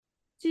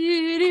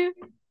Do, do,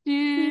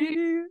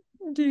 do,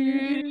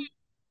 do,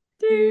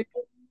 do,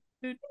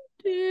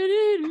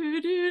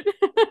 do.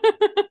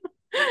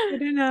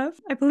 Good enough.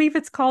 I believe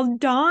it's called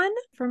Dawn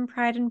from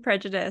Pride and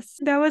Prejudice.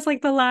 That was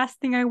like the last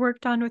thing I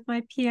worked on with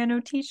my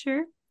piano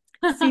teacher,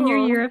 senior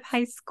year of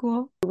high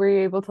school. Were you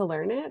able to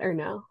learn it or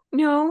no?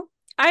 No,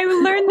 I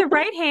learned the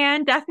right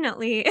hand,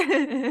 definitely.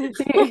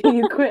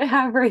 You quit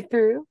halfway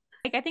through?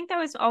 Like, I think that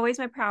was always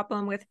my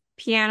problem with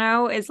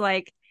piano is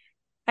like,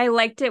 I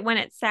liked it when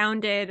it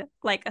sounded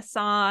like a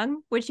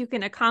song, which you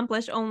can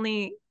accomplish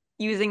only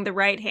using the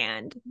right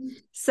hand.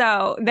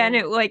 So then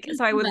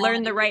so I would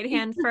learn the right Melody.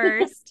 hand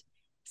first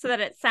so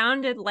that it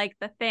sounded like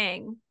the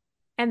thing.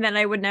 And then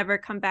I would never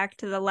come back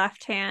to the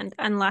left hand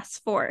unless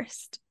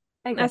forced.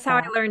 I That's get how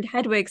I that. learned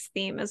Hedwig's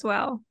theme as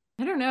well.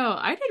 I don't know.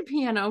 I did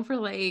piano for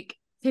like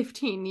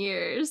 15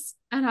 years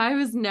and I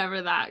was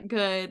never that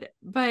good,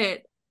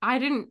 but I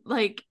didn't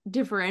like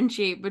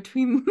differentiate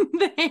between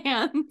the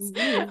hands.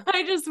 Mhm.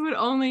 I just would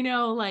only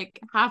know like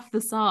half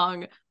the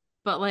song,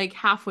 but like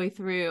halfway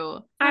through.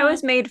 I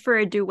was made for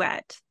a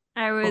duet.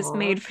 I was Aw.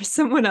 made for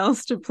someone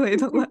else to play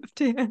the left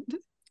hand.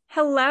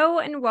 Hello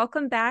and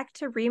welcome back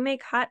to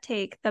Remake Hot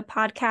Take, the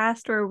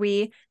podcast where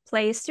we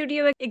play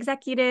studio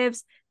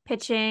executives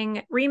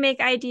pitching remake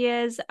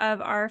ideas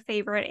of our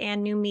favorite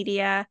and new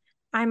media.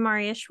 I'm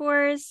Marriya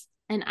Schwarz.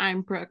 And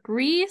I'm Brooke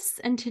Rees,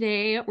 and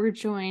today we're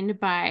joined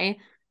by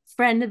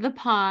friend of the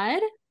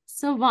pod,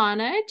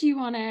 Silvana. Do you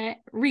want to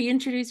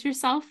reintroduce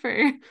yourself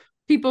for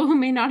people who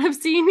may not have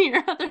seen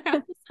your other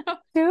episode?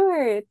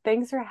 Sure.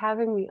 Thanks for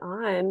having me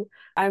on.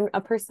 I'm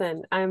a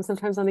person. I'm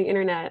sometimes on the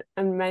internet,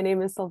 and my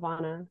name is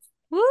Silvana.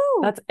 Woo!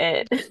 That's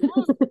it.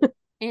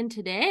 And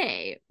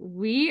today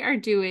we are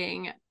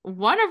doing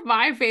one of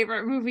my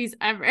favorite movies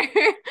ever,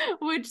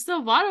 which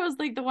Silvana was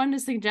like the one to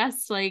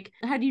suggest. Like,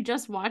 had you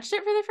just watched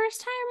it for the first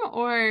time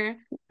or?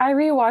 I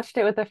rewatched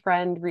it with a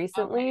friend Okay.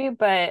 recently,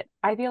 but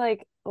I feel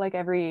like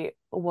every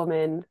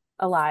woman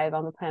alive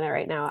on the planet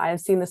right now, I've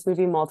seen this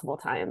movie multiple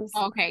times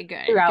Okay,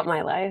 good, throughout good.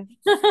 my life.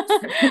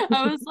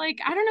 I was like,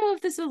 I don't know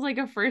if this was like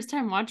a first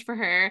time watch for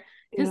her,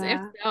 because if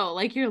Yeah. so,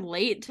 like you're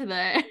late to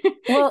the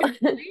Well,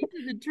 you're late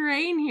to the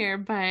train here,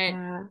 but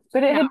yeah.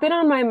 But it yeah, had been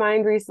on my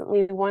mind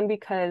recently, one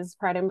because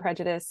Pride and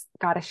Prejudice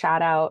got a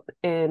shout out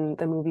in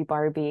the movie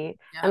Barbie.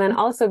 And yeah. then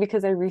also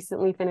because I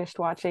recently finished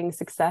watching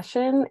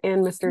Succession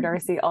and Mr.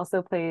 Darcy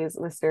also plays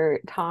Mr.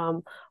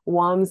 Tom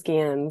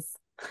Wamsgans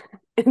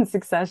in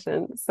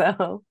Succession.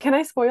 So can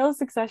I spoil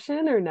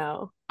Succession or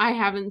no? I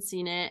haven't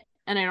seen it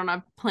and I don't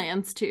have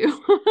plans to.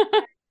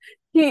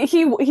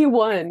 He won. He Yeah,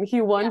 won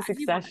he won.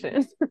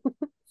 Succession.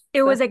 It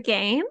So was a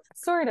game?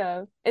 sort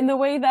of in the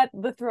way that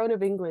the Throne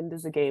of England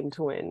is a game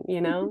to win,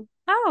 you know?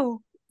 Oh,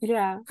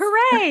 Yeah.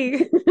 hooray!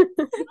 He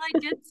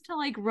like gets to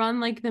like run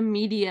like the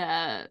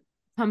media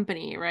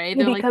company, right?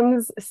 He They're like,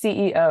 becomes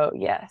CEO,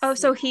 yes. Oh, yeah.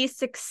 so he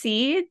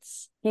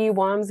succeeds? He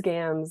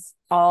wamsgams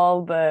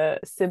all the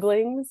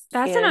siblings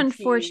That's an and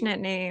unfortunate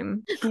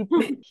name.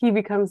 he he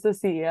becomes the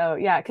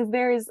CEO. Yeah, because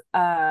there's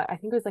I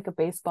think it was like a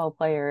baseball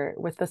player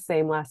with the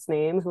same last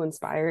name who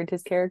inspired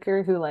his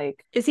character who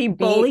like Is he beat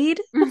bullied?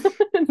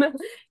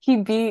 he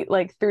beat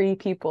like three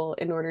people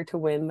in order to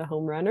win the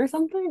home run or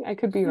something. I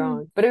could be Hmm.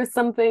 wrong. But it was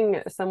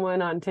something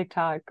someone on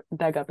TikTok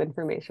dug up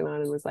information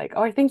on and was like,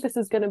 "Oh, I think this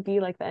is gonna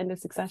be like the end of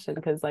Succession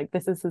because like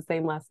this is his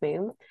same last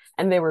name."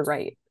 And they were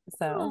right.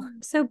 So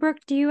So, Brooke,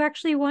 do you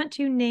actually want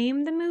to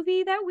name the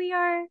movie that we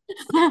are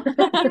talking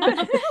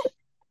about?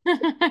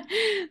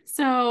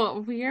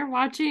 So we are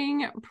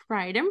watching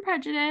Pride and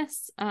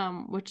Prejudice,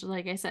 which,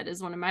 like I said,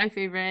 is one of my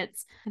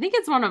favorites. I think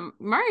it's one of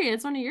Marriya,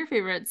 it's one of your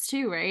favorites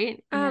too,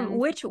 right? And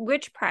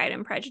Which Pride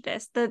and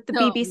Prejudice? The so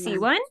BBC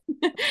one?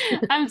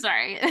 I'm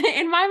sorry.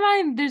 In my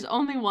mind, there's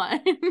only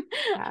one.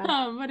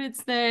 yeah. But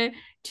it's the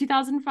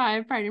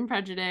 2005 Pride and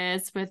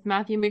Prejudice with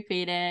Matthew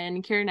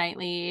McFadden, Keira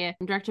Knightley,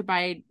 directed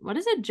by, what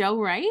is it, Joe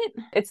Wright?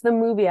 It's the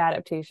movie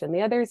adaptation.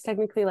 The other is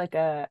technically like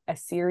a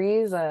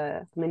series,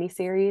 a mini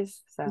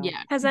series. So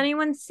Yeah. Has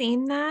anyone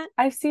seen that?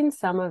 I've seen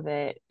some of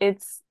it.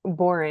 It's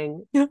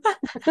boring.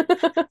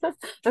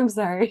 I'm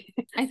sorry.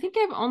 I think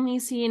I've only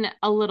seen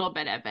a little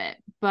bit of it,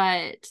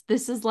 but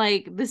this is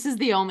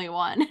the only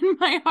one in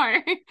my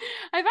heart.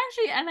 I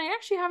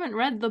actually haven't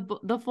read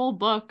the full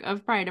book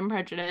of Pride and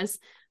Prejudice.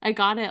 I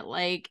got it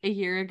like a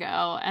year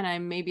ago and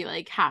I'm maybe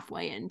like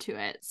halfway into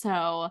it.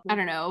 So, I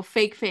don't know,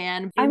 fake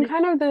fan. I'm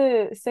kind of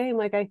the same.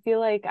 Like I feel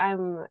like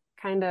I'm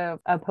kind of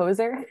a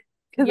poser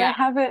because I Yeah.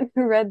 haven't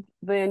read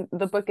the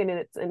book in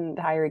its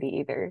entirety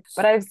either.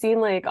 But I've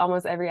seen like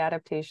almost every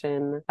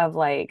adaptation of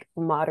like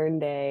modern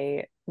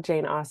day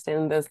Jane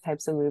Austen, those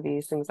types of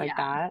movies, things like Yeah.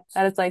 that.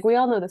 That it's like we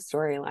all know the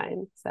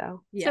storyline. So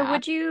So, Yeah.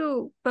 would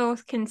you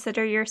both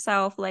consider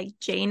yourself like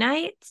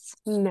Janeites?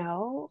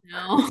 no.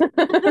 No.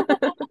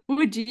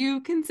 Would you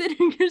consider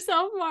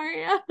yourself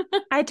Marriya?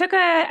 I took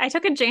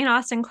a Jane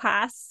Austen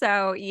class,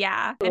 so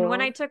yeah. And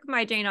when I Cool. took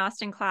my Jane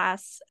Austen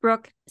class,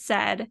 Brooke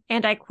said,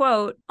 and I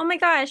quote, "Oh my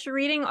gosh,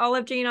 reading all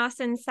of Jane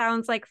Austen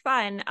sounds like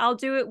fun. I'll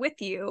do it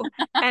with you."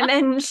 And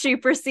then she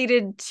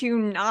proceeded to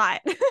not.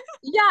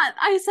 Yeah,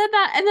 I said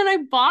that, and then I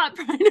bought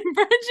Pride and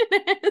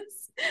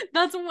Prejudice.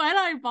 That's when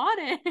I bought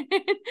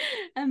it.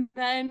 And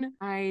then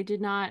I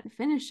did not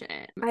finish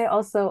it. I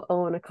also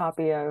own a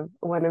copy of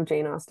one of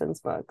Jane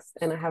Austen's books,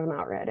 and I have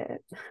not read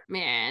it.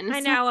 Man, I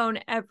so now own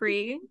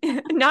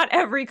not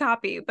every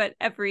copy, but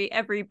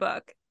every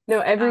book. No,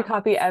 every Um,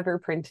 copy ever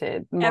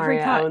printed,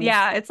 Marriya owns,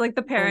 yeah, it's like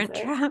the owns Parent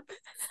it. Trap.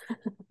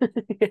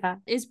 Yeah.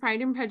 is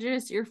Pride and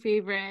Prejudice your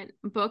favorite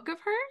book of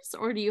hers,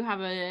 or do you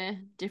have a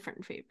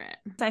different favorite?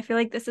 I feel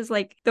like this is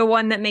like the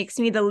one that makes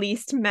me the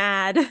least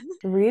mad.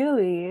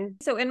 Really?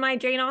 So in my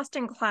Jane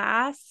Austen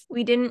class,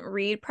 we didn't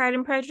read Pride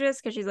and Prejudice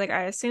because she's like,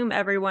 I assume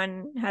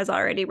everyone has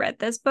already read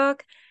this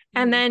book.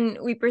 And then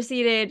we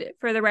proceeded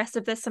for the rest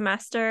of the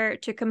semester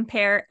to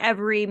compare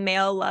every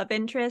male love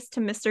interest to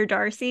Mr.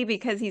 Darcy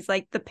because he's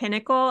like the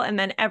pinnacle and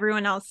then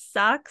everyone else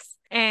sucks.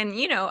 And,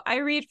 you know, I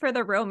read for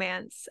the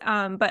romance,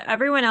 but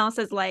everyone else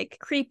is like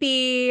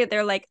creepy.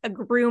 They're like a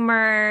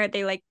groomer.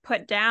 They like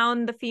put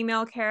down the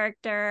female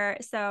character.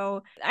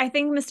 So I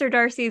think Mr.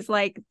 Darcy's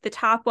like the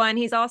top one.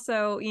 He's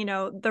also, you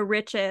know, the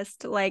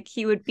richest. Like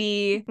he would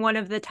be one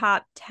of the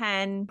top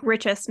 10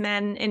 richest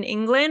men in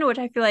England, which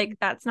I feel like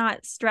that's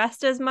not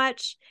stressed as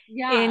much.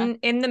 Yeah.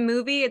 In the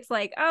movie. It's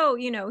like, oh,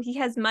 you know, he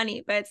has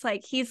money, but it's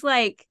like he's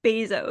like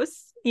Bezos,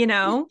 you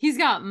know? He's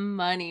got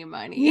money.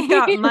 He's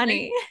got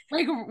money.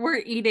 like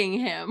we're eating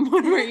him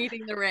when we're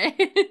eating the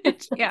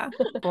rich. Yeah.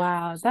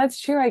 Wow,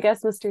 that's true. I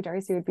guess Mr.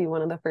 Darcy would be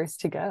one of the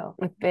first to go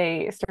if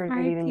they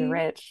started eating the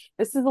R.I.P. rich.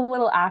 This is a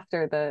little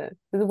after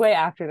this is way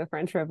after the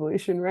French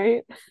Revolution,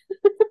 right?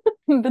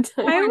 The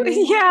time,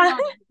 Yeah.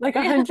 like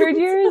 100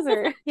 years,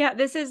 or Yeah,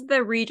 this is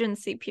the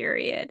Regency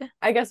period.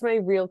 I guess my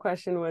real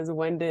question was,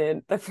 when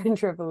did the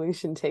French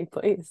Revolution take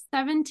place?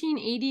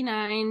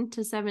 1789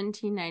 to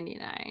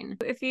 1799.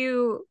 If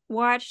you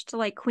watched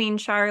like Queen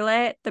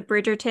Charlotte, the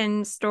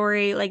Bridgerton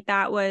story, like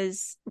that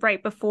was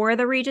right before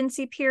the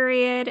Regency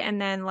period,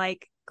 and then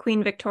like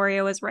Queen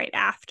Victoria was right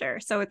after.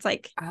 So it's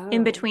like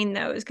in between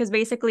those, because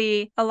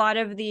basically a lot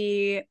of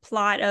the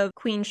plot of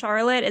Queen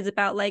Charlotte is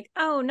about like,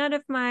 oh, none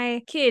of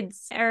my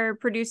kids are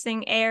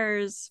producing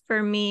heirs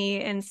for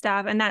me and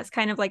stuff. And that's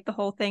kind of like the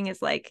whole thing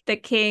is like the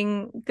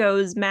king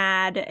goes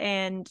mad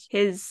and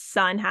his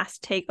son has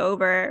to take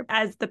over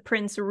as the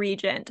Prince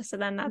Regent. So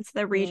then that's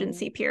the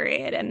Regency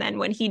period. And then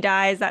when he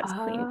dies, that's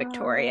Queen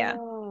Victoria.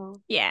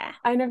 Yeah.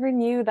 I never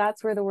knew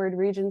that's where the word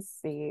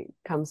Regency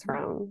comes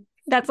from.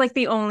 That's like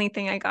the only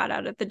thing I got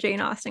out of the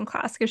Jane Austen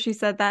class because she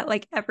said that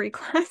like every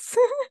class.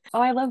 Oh,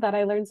 I love that.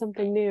 I learned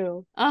something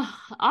new. Oh,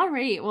 all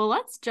right. Well,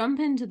 let's jump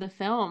into the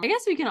film. I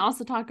guess we can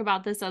also talk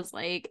about this as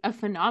like a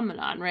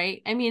phenomenon,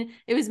 right? I mean,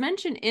 it was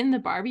mentioned in the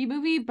Barbie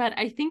movie, but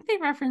I think they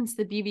referenced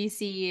the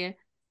BBC.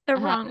 The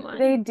wrong one.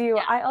 They do.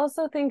 Yeah. I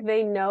also think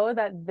they know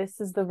that this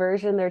is the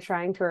version they're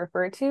trying to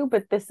refer to,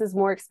 but this is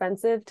more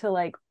expensive to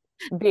like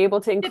be able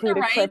to include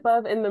a clip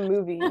of in the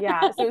movie.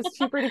 Yeah, so it's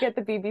cheaper to get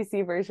the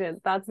BBC version.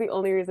 That's the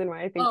only reason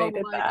why I think they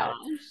did that.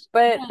 Gosh.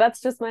 But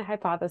that's just my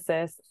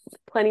hypothesis.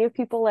 Plenty of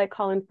people like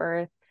Colin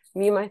Firth.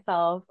 Me,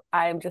 myself,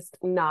 I'm just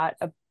not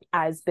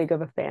as big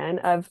of a fan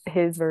of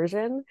his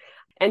version.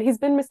 And he's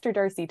been Mr.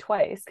 Darcy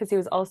twice because he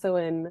was also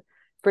in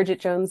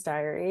Bridget Jones'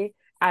 Diary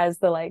as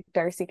the like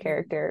Darcy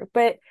character.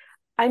 But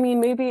I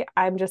mean, maybe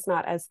I'm just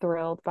not as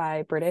thrilled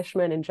by British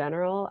men in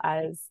general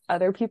as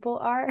other people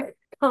are.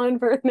 Colin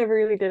Firth never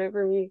really did it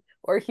for me,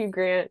 or Hugh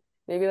Grant.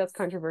 Maybe that's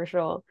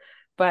controversial,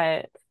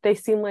 but they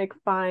seem like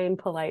fine,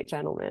 polite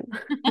gentlemen.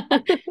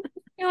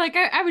 You're like,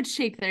 I would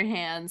shake their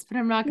hands, but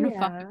I'm not going to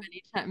fuck them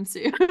anytime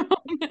soon.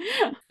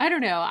 I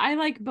don't know. I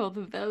like both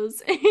of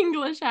those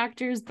English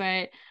actors,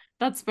 but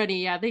that's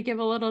funny. Yeah, they give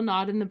a little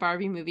nod in the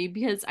Barbie movie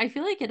because I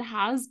feel like it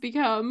has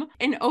become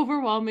an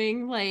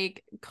overwhelming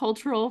like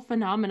cultural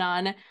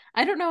phenomenon.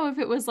 I don't know if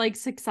it was like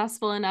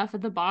successful enough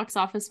at the box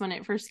office when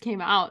it first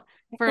came out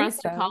for us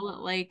to call it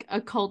like a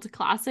cult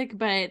classic,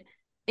 but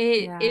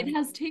it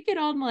has taken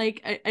on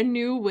like a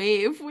new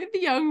wave with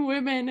young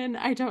women, and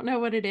I don't know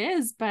what it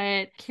is,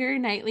 but Keira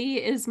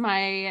Knightley is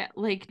my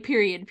like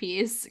period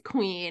piece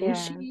queen.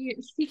 Yeah.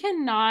 She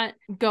cannot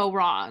go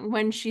wrong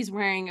when she's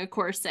wearing a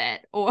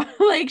corset, or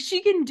like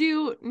she can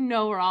do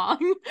no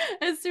wrong.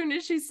 As soon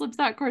as she slips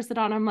that corset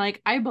on, I'm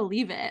like, I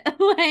believe it.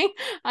 Like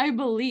I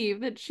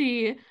believe that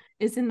she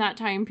is in that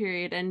time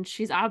period and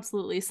she's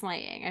absolutely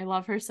slaying. I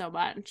love her so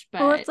much.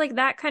 But well, it's like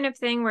that kind of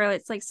thing where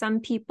it's like some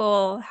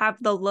people have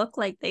the look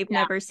like they've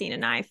never seen an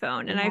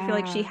iPhone, and I feel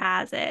like she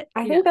has it.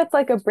 I think that's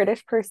like a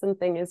British person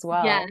thing as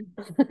well. Yeah.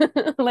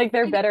 Like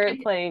they're better at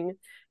playing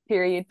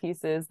period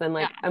pieces than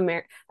like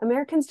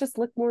Americans just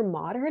look more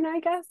modern, I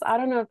guess. I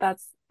don't know if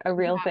that's a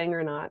real thing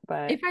or not,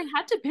 but if I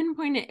had to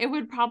pinpoint it, it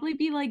would probably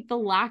be like the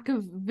lack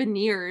of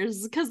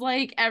veneers, because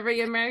like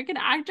every American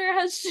actor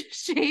has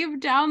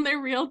shaved down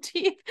their real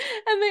teeth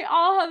and they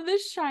all have the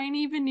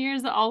shiny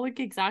veneers that all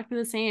look exactly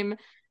the same.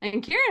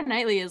 And Keira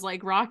Knightley is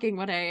like rocking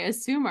what I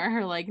assume are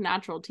her like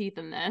natural teeth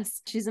in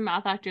this. She's a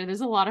mouth actor.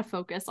 There's a lot of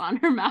focus on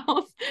her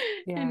mouth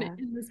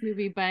in this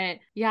movie. But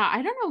yeah,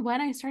 I don't know when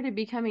I started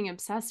becoming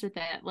obsessed with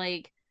it.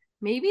 Like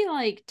maybe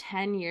like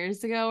 10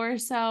 years ago or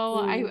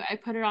so, I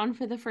put it on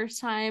for the first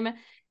time.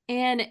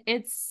 And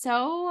it's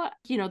so,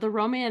 the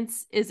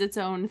romance is its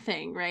own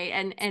thing, right?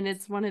 And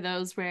it's one of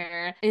those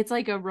where it's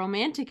like a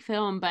romantic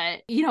film,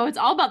 but, it's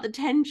all about the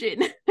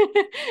tension.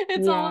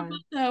 It's all about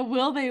the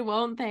will they,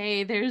 won't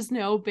they. There's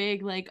no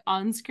big like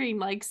on-screen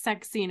like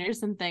sex scene or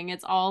something.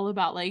 It's all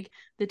about like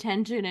the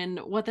tension and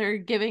what they're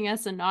giving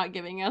us and not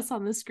giving us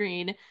on the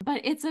screen.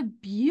 But it's a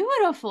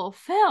beautiful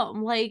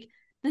film. Like,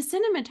 the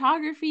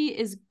cinematography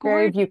is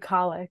gorgeous. Very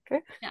bucolic.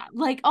 Yeah,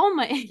 like, oh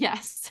my,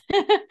 yes.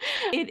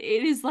 It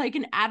is like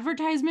an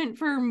advertisement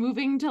for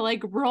moving to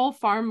like rural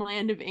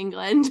farmland of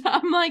England.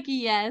 I'm like,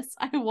 yes,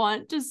 I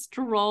want to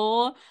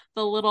stroll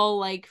the little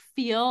like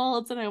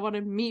fields and I want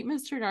to meet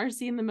Mr.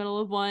 Darcy in the middle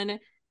of one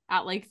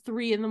at like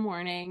 3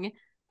 a.m.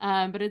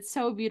 But it's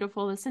so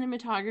beautiful. The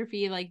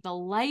cinematography, like the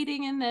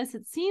lighting in this,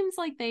 it seems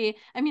like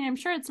I'm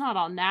sure it's not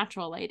all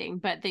natural lighting,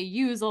 but they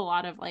use a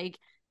lot of like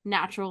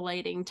natural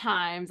lighting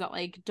times at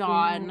like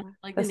dawn,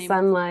 like the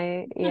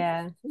sunlight,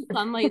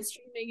 sunlight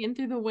streaming in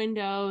through the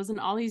windows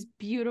and all these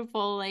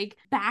beautiful like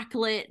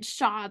backlit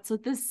shots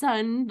with the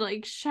sun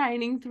like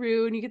shining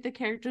through, and you get the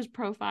characters'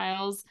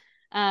 profiles.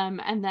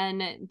 And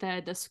then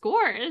the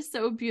score is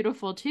so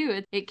beautiful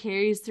too. It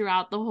carries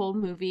throughout the whole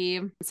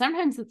movie.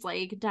 Sometimes it's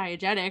like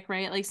diegetic,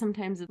 right? Like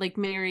sometimes it's like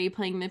Mary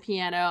playing the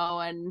piano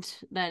and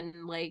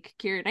then like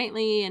Keira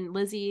Knightley and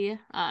Lizzie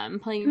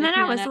playing the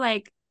piano. I was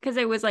like, because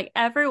it was like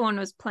everyone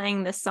was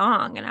playing the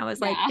song and I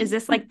was like, is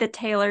this like the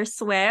Taylor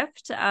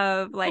Swift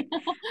of like,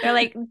 they're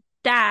like,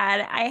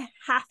 Dad, I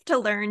have to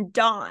learn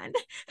Dawn.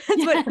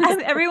 That's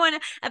what everyone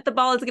at the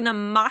ball is gonna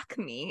mock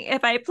me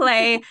if I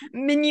play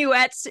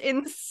minuets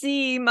in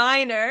C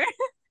minor.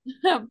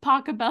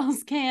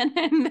 Pachelbel's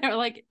canon. They're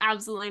like,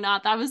 absolutely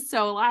not. That was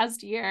so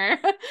last year.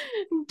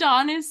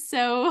 Dawn is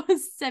so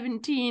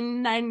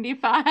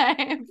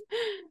 1795.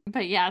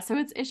 But yeah, so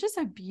it's just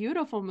a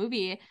beautiful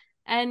movie.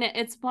 And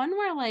it's one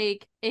where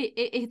like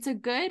it's a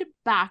good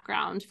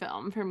background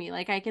film for me.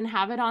 Like I can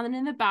have it on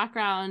in the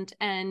background,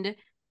 and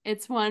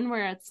it's one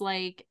where it's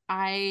like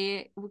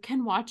I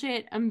can watch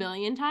it a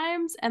million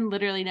times and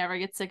literally never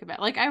get sick of it.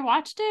 Like I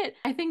watched it,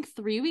 I think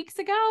 3 weeks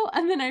ago,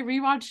 and then I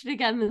rewatched it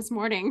again this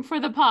morning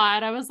for the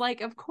pod. I was like,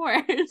 of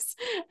course.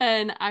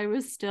 And I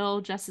was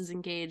still just as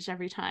engaged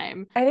every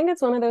time. I think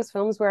it's one of those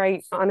films where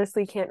I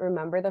honestly can't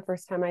remember the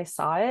first time I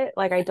saw it.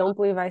 Like I don't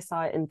believe I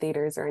saw it in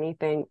theaters or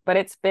anything, but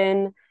it's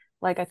been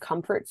like a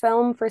comfort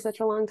film for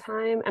such a long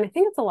time. And I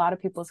think it's a lot of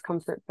people's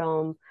comfort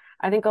film.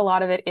 I think a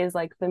lot of it is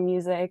like the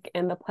music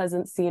and the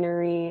pleasant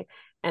scenery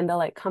and the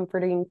like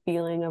comforting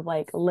feeling of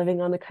like living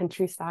on the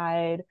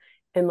countryside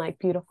in like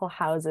beautiful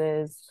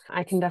houses.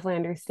 I can definitely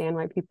understand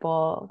why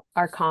people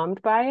are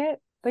calmed by it.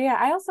 But yeah,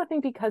 I also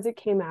think because it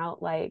came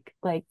out like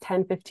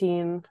 10,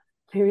 15,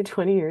 maybe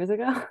 20 years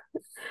ago,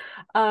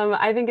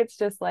 I think it's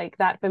just like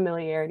that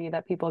familiarity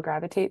that people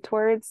gravitate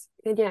towards.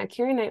 And yeah,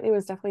 Keira Knightley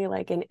was definitely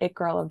like an it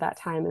girl of that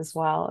time as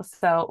well.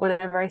 So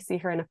whenever I see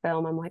her in a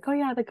film, I'm like, oh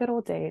yeah, the good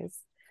old days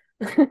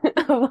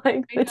of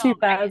like the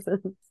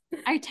 2000s.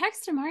 I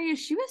texted Marriya,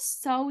 she was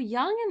so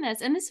young in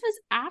this, and this was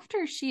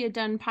after she had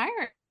done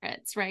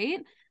Pirates, right?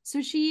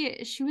 So she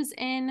was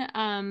in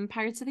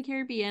Pirates of the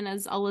Caribbean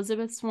as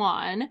Elizabeth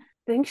Swann.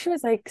 I think she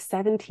was like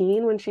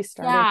 17 when she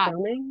started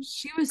filming.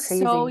 She was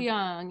so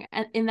young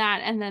in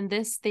that. And then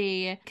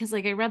because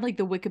like I read like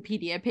the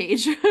Wikipedia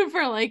page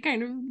for like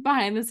kind of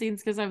behind the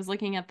scenes, because I was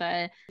looking at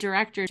the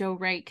director Joe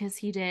Wright, because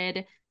he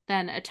did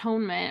then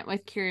Atonement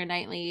with Keira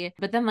Knightley,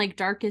 but then like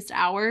Darkest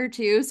Hour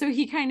too. So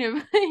he kind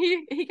of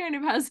he kind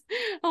of has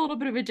a little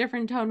bit of a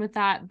different tone with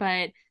that.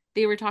 But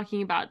they were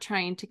talking about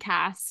trying to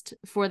cast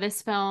for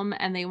this film,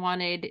 and they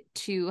wanted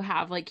to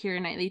have like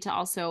Keira Knightley to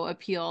also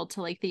appeal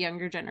to like the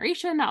younger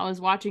generation that was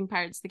watching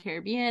Pirates of the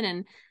Caribbean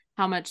and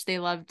how much they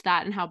loved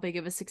that and how big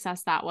of a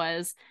success that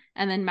was.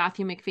 And then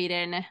Matthew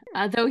Macfadyen,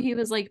 though he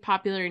was like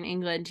popular in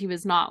England, he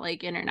was not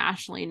like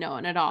internationally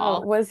known at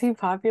all. Oh, was he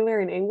popular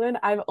in England?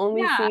 I've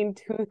only seen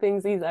 2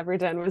 things he's ever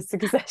done with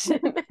Succession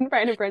and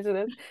Pride and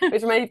Prejudice,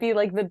 which might be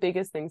like the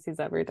biggest things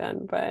he's ever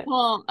done. But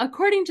well,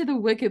 according to the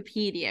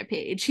Wikipedia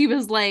page, he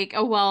was like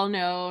a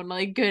well-known,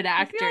 like good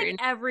actor. I feel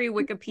like every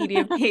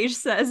Wikipedia page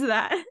says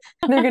that.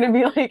 They're gonna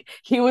be like,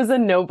 he was a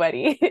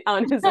nobody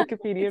on his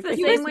Wikipedia page.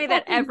 It's the same way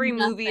that every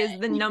movie is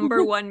the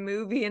 #1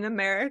 movie in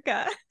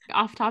America.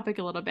 Off topic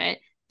a little bit.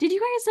 Did you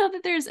guys know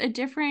that there's a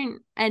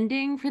different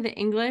ending for the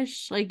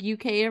English, like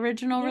UK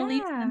original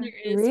release than there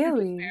is for the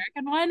Really?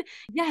 American one?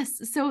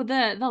 Yes. So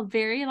the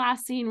very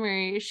last scene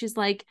where she's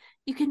like,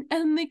 "You can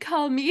only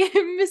call me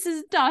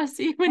Mrs.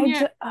 Darcy when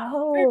you're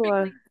Oh,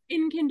 perfectly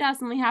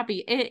incandescently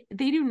happy."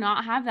 They do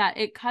not have that.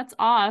 It cuts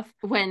off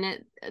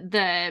when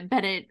the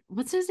Bennett,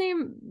 what's his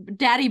name?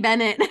 Daddy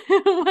Bennett.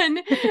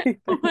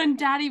 when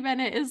Daddy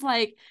Bennett is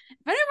like,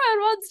 "If anyone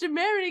wants to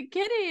marry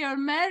Kitty or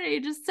Mary,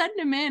 just send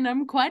him in.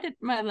 I'm quite at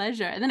my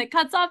leisure." And then it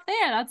cuts off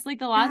there. That's like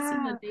the last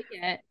scene yeah. that they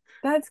get.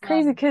 That's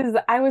crazy because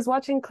I was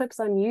watching clips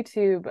on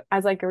YouTube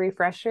as like a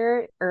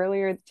refresher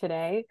earlier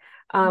today.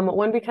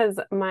 One because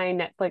my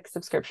Netflix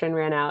subscription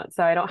ran out,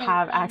 so I don't Oh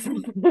have access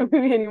no. to the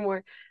movie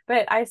anymore.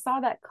 But I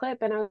saw that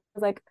clip and I was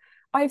like,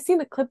 oh, I've seen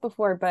the clip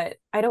before, but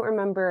I don't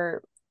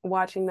remember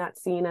watching that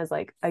scene as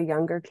like a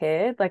younger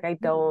kid. Like I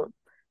don't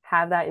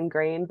have that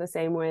ingrained the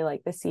same way,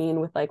 like the scene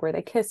with like where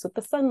they kiss with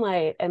the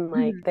sunlight and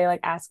like Mhm. they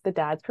like ask the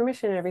dad's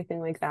permission and everything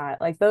like that.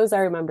 Like those I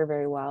remember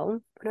very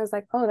well. But I was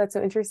like, oh, that's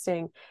so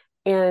interesting.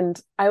 And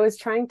I was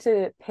trying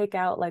to pick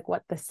out like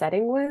what the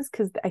setting was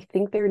because I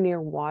think they're near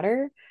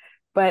water,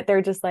 but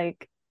they're just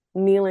like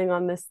kneeling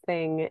on this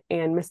thing,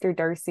 and Mr.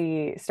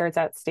 Darcy starts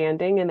out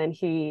standing and then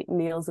he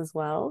kneels as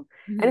well.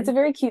 And it's Mhm. a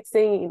very cute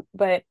scene,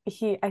 but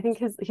I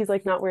think he's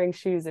like not wearing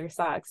shoes or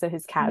socks, so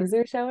his calves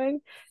Mhm. are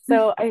showing.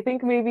 So I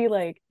think maybe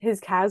like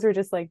his calves were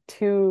just like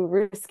too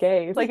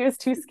risque, like it was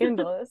too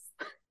scandalous.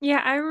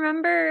 Yeah, I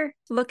remember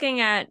looking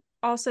at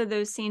also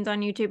those scenes on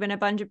YouTube and a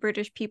bunch of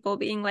British people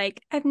being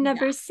like, I've Yeah.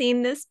 never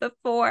seen this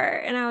before.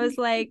 And I was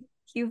like,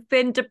 you've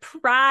been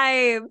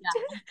deprived.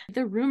 Yeah.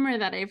 The rumor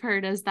that I've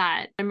heard is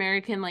that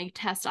American like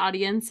test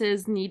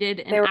audiences needed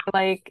an They were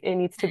like, it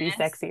needs to be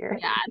actress. sexier.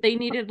 Yeah, they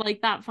needed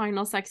like that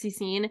final sexy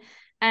scene.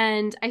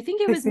 And I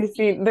think it was Sexy maybe,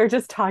 scene. They're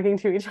just talking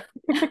to each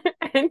other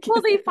and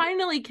well, they kissing.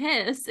 finally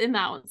kiss in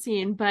that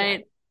scene, Yeah.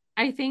 but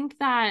I think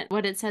that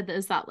what it said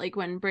is that like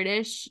when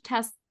British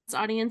test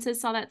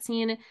audiences saw that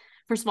scene,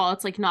 first of all,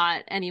 it's like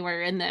not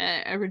anywhere in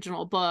the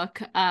original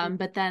book,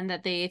 but then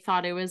that they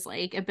thought it was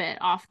like a bit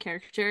off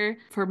character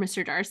for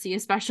Mr. Darcy,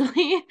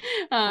 especially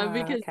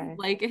because Okay.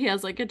 like he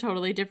has like a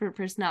totally different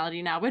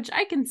personality now, which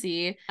I can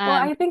see. Well,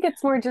 I think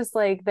it's more just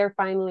like they're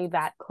finally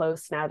that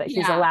close now that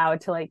he's Yeah.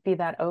 allowed to like be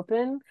that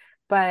open.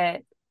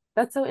 But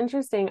that's so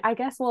interesting. I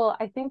guess, well,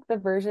 I think the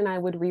version I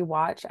would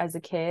rewatch as a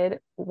kid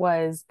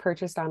was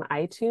purchased on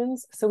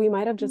iTunes. So we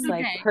might have just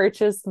like Okay.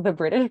 purchased the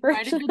British Might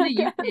have version, been I the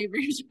guess. UK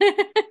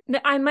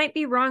version. I might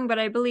be wrong, but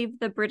I believe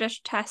the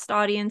British test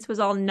audience was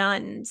all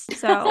nuns.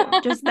 So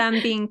just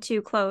them being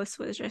too close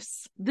was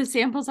just. The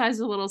sample size is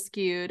a little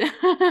skewed.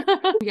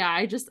 Yeah,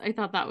 I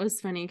thought that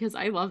was funny because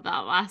I love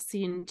that last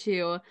scene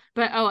too.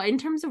 But oh, in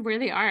terms of where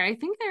they are, I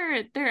think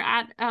they're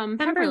at Pemberley.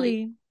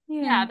 Pemberley.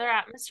 Yeah, Yeah. they're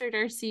at Mr. They're at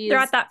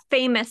Darcy's. that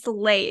famous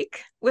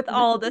lake with The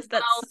all this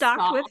that's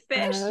stocked with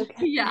well-stocked. fish.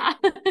 Okay. Yeah.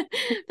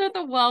 They're at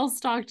the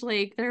well-stocked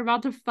lake. They're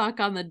about to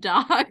fuck on the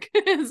dock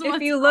is If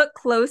what's you look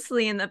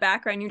closely in the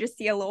background, you just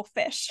see a little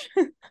fish.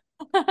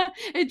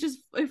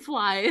 it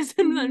flies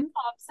and then Mhm.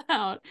 pops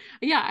out.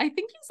 Yeah, I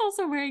think he's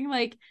wearing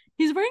like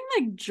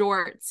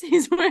jorts.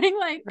 He's wearing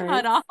like Right.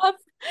 cut off.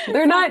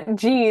 They're not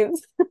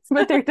jeans,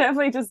 but they're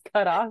definitely just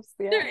cut-offs.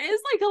 There Yeah.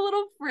 is like a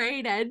little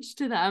frayed edge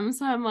to them.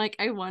 So I'm like,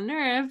 I wonder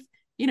if,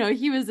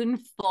 he was in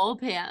full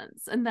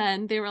pants and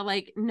then they were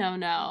like, no,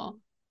 no,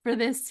 for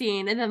this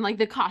scene. And then like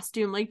the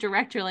costume like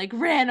director like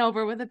ran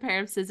over with a pair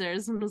of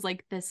scissors and was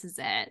like, this is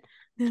it.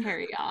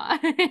 Carry on.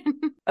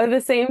 Are the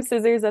same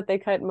scissors that they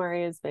cut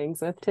Mario's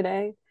bangs with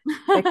today?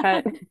 They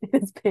cut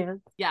his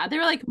pants. Yeah, they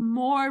were like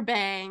more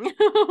bang,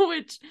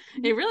 which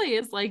it really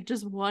is like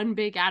just one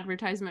big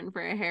advertisement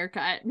for a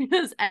haircut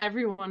because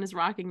everyone is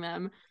rocking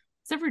them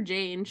except for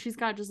Jane. She's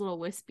got just little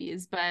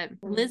wispies, but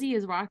Lizzie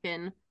is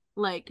rocking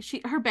like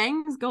her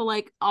bangs go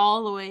like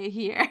all the way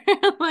here.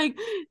 Like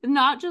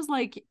not just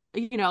like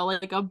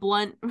like a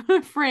blunt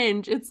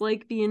fringe. It's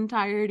like the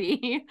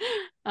entirety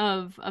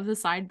of the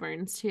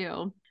sideburns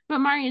too. But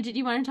Marriya, did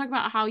you want to talk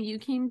about how you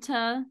came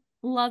to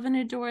love and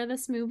adore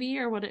this movie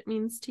or what it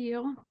means to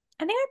you?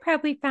 I think I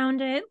probably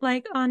found it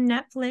like on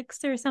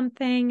Netflix or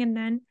something, and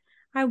then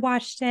I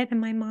watched it, and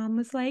my mom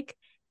was like,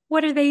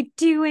 "What are they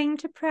doing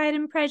to Pride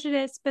and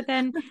Prejudice?" But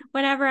then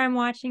whenever I'm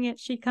watching it,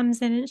 she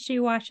comes in and she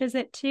watches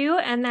it too,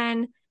 and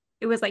then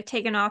it was like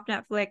taken off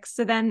Netflix.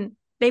 So then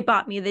they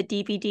bought me the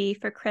DVD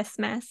for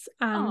Christmas,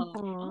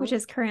 Oh, which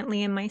is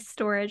currently in my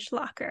storage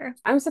locker.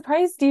 I'm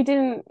surprised you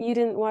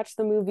didn't watch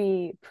the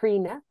movie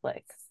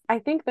pre-Netflix. I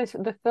think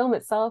the film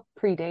itself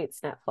predates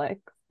Netflix.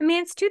 I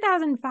mean, it's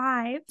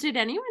 2005. did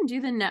anyone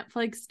do the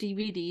Netflix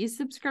DVD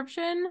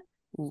subscription?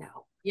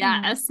 No.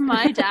 Yes,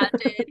 my dad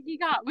did.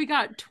 We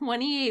got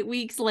 28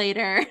 weeks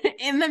later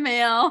in the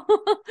mail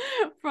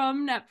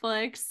from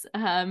Netflix.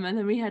 And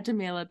then we had to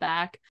mail it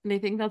back. And I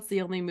think that's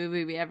the only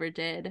movie we ever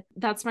did.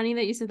 That's funny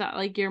that you said that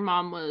like your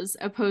mom was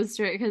opposed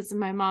to it, because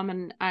my mom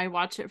and I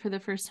watched it for the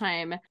first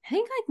time. I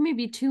think like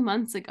maybe 2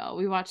 months ago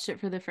we watched it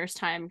for the first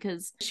time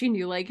because she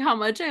knew like how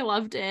much I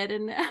loved it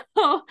and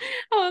how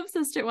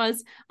obsessed it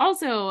was.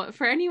 Also,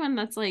 for anyone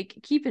that's like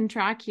keeping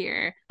track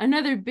here,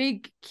 another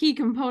big key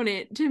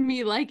component to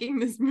me liking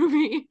this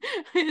movie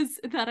is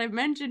that I've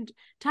mentioned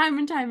time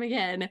and time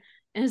again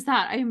is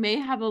that I may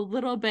have a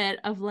little bit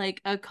of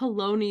like a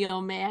colonial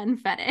man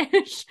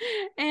fetish.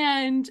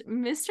 And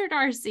Mr.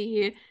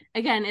 Darcy,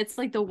 again, it's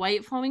like the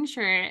white flowing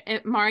shirt.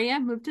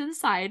 Marriya, moved to the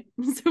side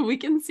so we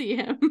can see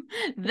him.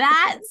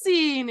 That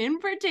scene in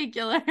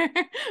particular,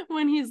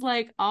 when he's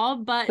like all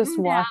buttoned Just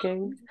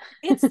walking. down.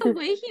 It's the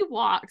way he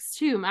walks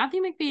too.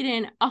 Matthew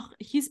McFadyen, oh,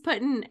 he's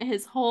putting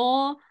his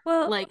whole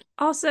like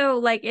also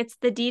like it's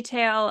the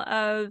detail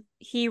of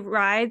he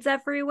rides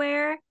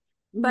everywhere.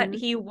 But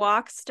he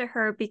walks to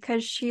her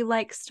because she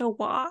likes to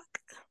walk.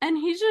 And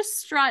he's just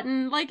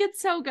strutting. Like, it's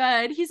so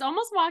good. He's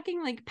almost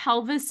walking like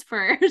pelvis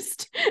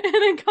first in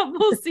a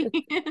couple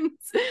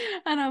scenes.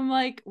 And I'm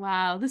like,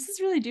 wow, this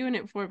is really doing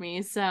it for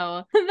me.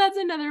 So that's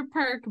another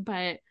perk.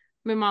 But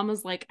my mom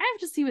was like, I have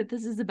to see what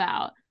this is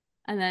about.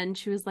 And then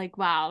she was like,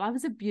 wow, that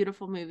was a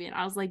beautiful movie. And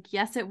I was like,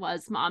 yes, it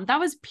was, Mom. That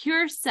was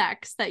pure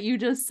sex that you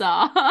just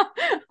saw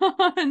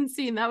on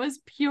scene. That was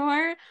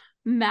pure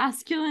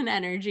masculine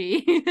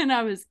energy and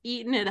I was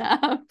eating it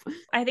up.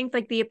 I think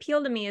like the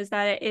appeal to me is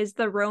that it is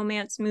the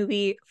romance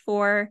movie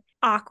for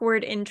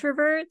awkward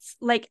introverts.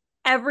 Like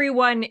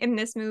everyone in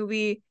this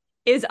movie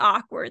is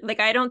awkward. Like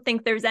I don't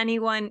think there's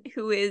anyone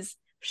who is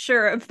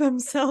sure of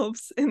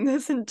themselves in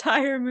this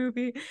entire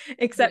movie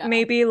except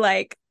maybe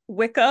like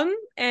Wickham,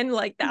 and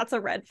like that's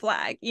a red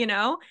flag, you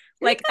know?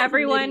 Like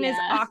everyone is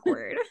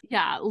awkward.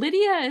 Yeah,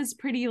 Lydia is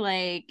pretty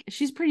like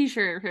she's pretty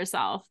sure of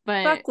herself,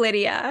 but fuck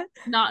Lydia,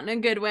 not in a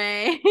good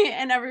way,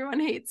 and everyone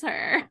hates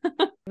her.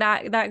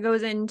 that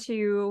goes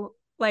into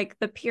like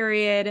the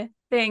period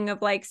thing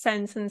of like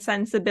Sense and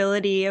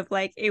Sensibility of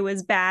like it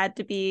was bad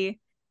to be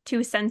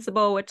too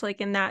sensible, which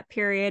like in that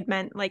period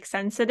meant like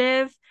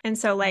sensitive, and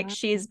so like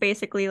she's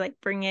basically like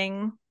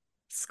bringing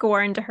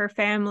scorn to her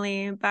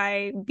family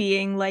by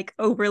being like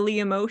overly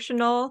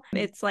emotional.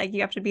 It's like you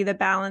have to be the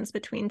balance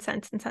between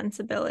sense and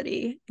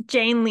sensibility.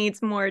 Jane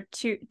leads more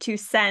to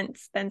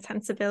sense than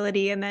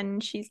sensibility, and then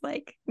she's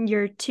like,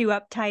 you're too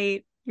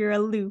uptight, you're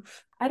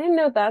aloof. I didn't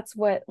know that's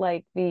what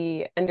like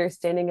the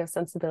understanding of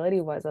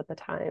sensibility was at the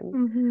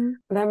time.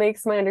 That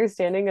makes my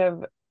understanding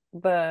of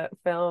the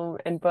film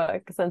and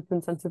book Sense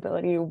and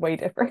Sensibility way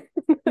different.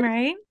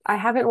 Right? I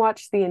haven't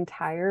watched the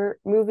entire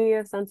movie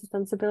of Sense and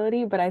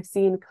Sensibility, but I've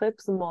seen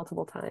clips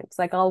multiple times.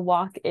 Like I'll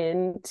walk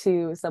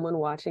into someone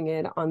watching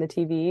it on the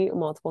TV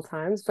multiple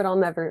times, but I'll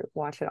never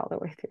watch it all the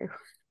way through.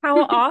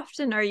 How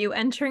often are you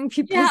entering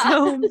people's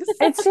homes?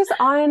 It's just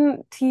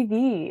on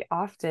TV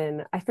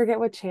often. I forget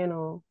what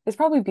channel. It's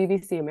probably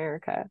BBC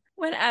America.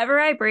 Whenever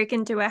I break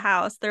into a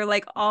house, they're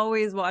like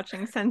always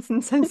watching Sense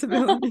and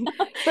Sensibility.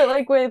 But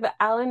like with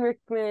Alan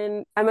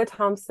Rickman, Emma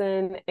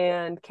Thompson,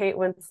 and Kate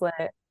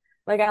Winslet,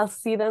 like I'll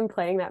see them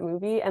playing that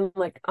movie and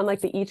like on like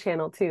the E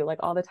channel too, like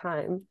all the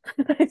time.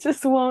 I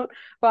just won't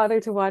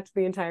bother to watch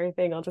the entire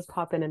thing. I'll just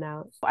pop in and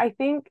out. I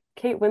think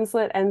Kate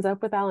Winslet ends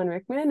up with Alan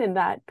Rickman, and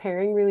that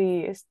pairing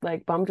really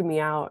like bummed me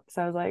out.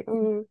 So I was like,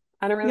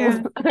 I don't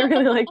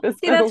really like this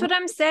See, film. that's what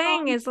I'm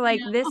saying is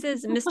like this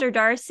is Mr.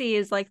 Darcy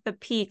is like the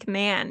peak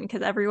man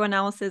because everyone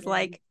else is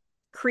like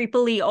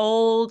creepily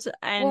old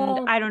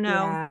and I don't know.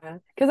 Yeah,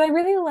 because I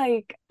really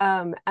like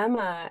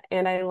Emma,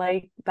 and I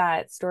like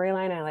that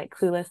storyline. I like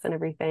Clueless and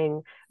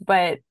everything,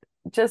 but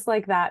just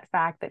like that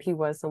fact that he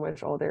was so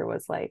much older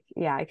was like,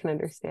 yeah, I can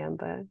understand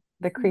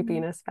the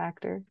creepiness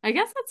factor. I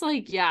guess that's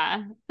like,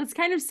 yeah, that's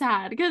kind of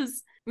sad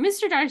because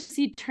Mr.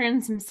 Darcy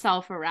turns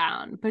himself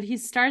around, but he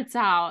starts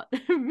out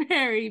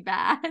very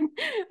bad.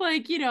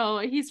 Like, you know,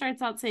 he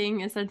starts out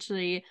saying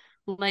essentially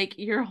like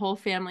your whole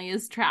family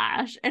is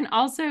trash and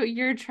also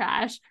you're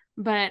trash,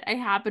 but I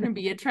happen to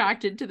be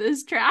attracted to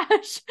this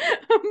trash.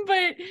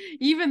 But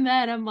even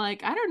then I'm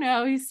like, I don't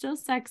know, he's still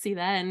sexy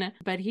then,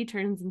 but he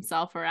turns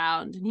himself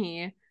around and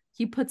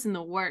he puts in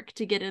the work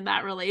to get in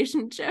that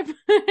relationship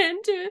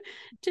and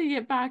to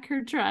get back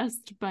her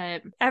trust.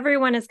 But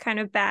everyone is kind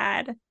of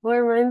bad. Well, it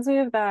reminds me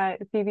of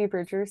that Phoebe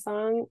Bridgers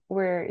song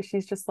where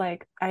she's just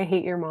like, I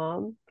hate your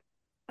mom,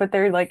 but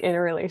they're like in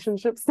a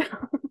relationship still.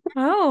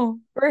 Oh.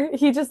 Or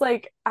he just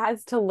like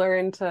has to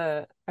learn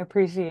to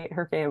appreciate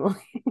her family.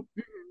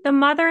 The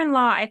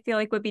mother-in-law, I feel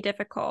like, would be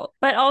difficult.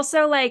 But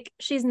also, like,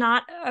 she's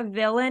not a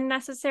villain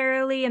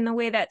necessarily in the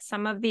way that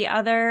some of the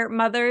other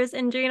mothers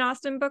in Jane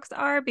Austen books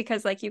are,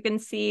 because, like, you can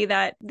see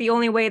that the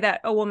only way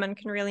that a woman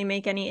can really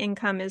make any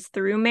income is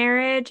through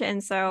marriage.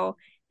 And so,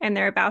 and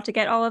they're about to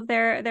get all of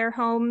their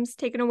homes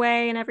taken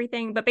away and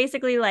everything. But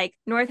basically, like,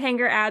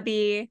 Northanger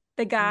Abbey,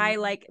 the guy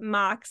like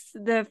mocks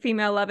the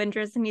female love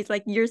interest and he's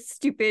like, you're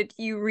stupid,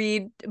 you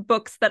read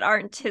books that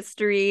aren't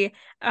history.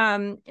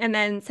 And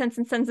then Sense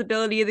and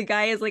Sensibility, the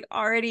guy is like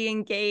already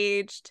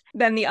engaged,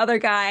 then the other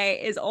guy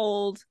is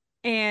old.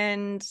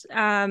 And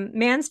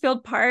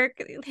Mansfield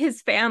Park,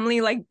 his family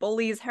like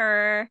bullies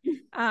her.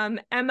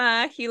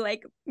 Emma, he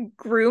like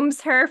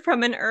grooms her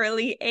from an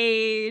early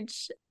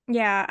age.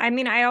 Yeah, I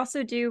mean, I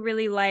also do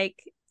really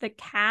like the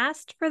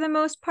cast for the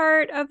most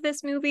part of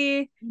this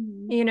movie,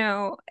 you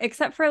know,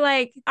 except for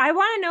like, I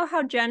want to know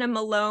how Jenna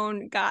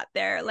Malone got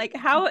there. Like,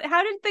 how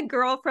did the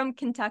girl from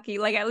Kentucky,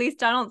 like at least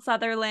Donald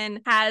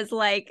Sutherland has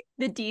like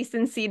the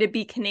decency to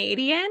be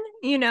Canadian,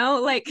 you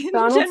know, like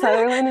Donald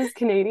Sutherland is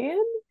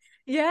Canadian?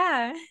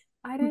 Yeah.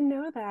 I didn't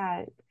know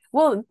that.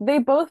 Well, they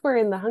both were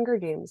in the Hunger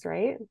Games,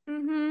 right?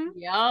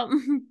 Yep.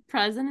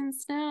 President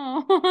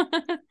Snow.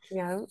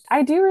 Yeah.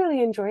 I do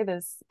really enjoy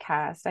this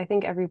cast. I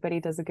think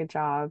everybody does a good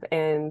job.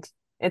 And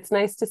it's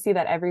nice to see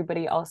that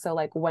everybody also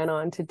like went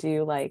on to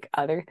do like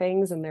other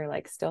things and they're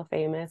like still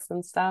famous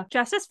and stuff.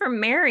 Justice for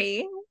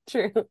Mary.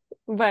 True.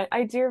 But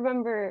I do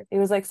remember it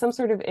was like some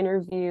sort of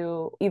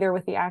interview either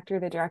with the actor or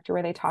the director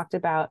where they talked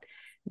about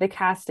the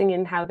casting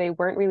and how they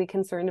weren't really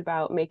concerned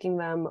about making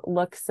them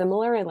look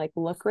similar and like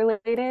look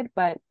related,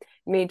 but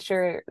made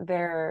sure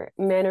their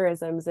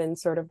mannerisms and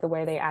sort of the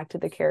way they acted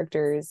the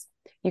characters,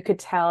 you could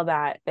tell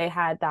that they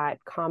had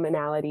that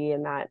commonality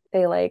and that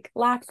they like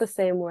laughed the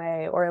same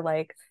way or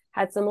like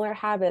had similar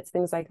habits,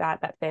 things like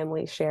that, that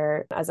families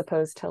share, as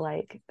opposed to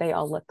like they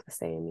all look the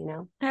same, you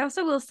know? I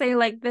also will say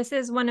like this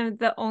is one of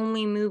the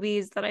only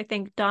movies that I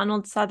think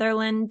Donald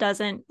Sutherland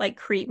doesn't like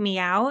creep me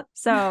out.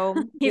 So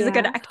he's a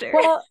good actor.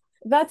 Well,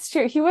 that's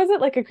true. He wasn't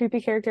like a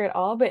creepy character at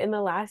all, but in the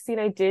last scene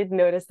I did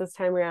notice this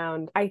time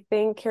around, I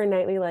think Keira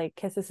Knightley like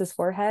kisses his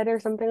forehead or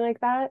something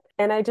like that.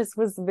 And I just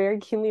was very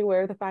keenly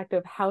aware of the fact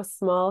of how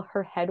small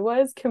her head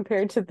was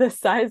compared to the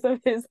size of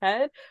his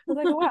head. I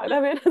was like, wow,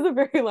 that man has a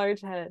very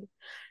large head.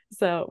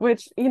 So,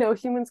 which, you know,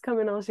 humans come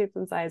in all shapes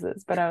and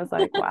sizes, but I was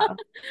like, wow,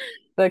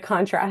 the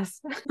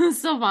contrast.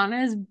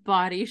 Silvana is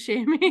body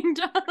shaming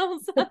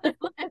Donald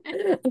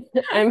Sutherland.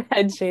 I'm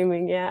head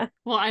shaming, yeah.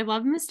 Well, I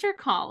love Mr.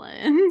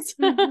 Collins.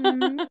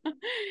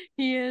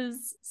 He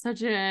is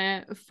such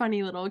a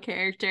funny little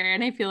character,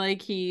 and I feel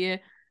like he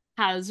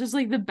has just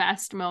like the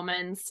best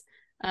moments.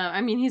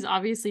 I mean, he's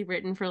obviously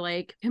written for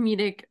like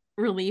comedic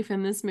relief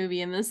in this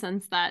movie in the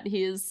sense that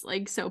he is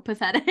like so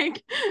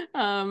pathetic,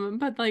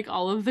 but like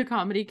all of the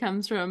comedy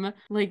comes from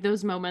like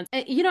those moments.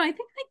 You know, I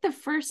think like the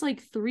first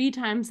like 3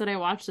 times that I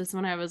watched this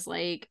when I was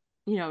like,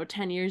 you know,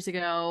 10 years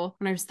ago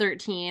when I was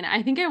 13,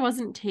 I think I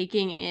wasn't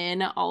taking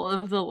in all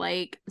of the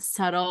like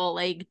subtle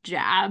like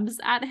jabs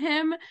at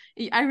him.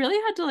 I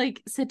really had to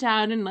like sit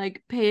down and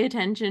like pay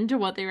attention to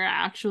what they were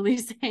actually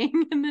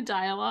saying in the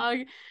dialogue.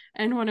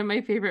 And one of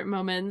my favorite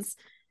moments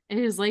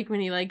is like when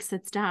he like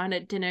sits down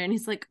at dinner and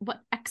he's like,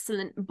 what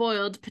excellent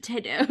boiled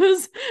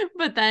potatoes.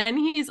 But then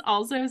he's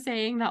also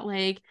saying that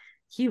like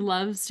he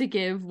loves to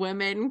give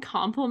women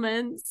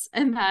compliments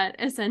and that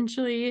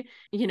essentially,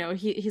 you know,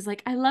 he's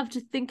like, I love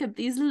to think of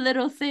these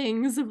little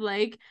things of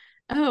like,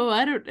 oh,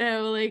 I don't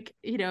know, like,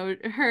 you know,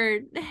 her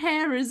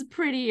hair is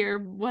pretty or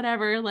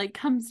whatever, like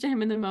comes to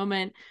him in the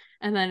moment.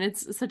 And then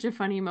it's such a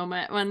funny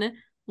moment when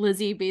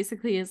Lizzie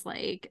basically is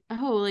like,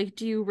 oh, like,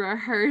 do you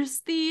rehearse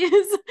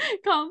these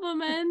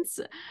compliments?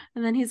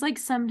 And then he's like,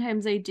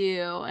 sometimes I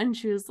do. And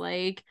she was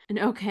like,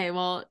 okay,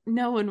 well,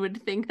 no one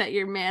would think that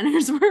your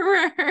manners were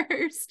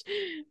rehearsed,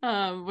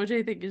 which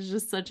I think is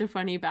just such a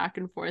funny back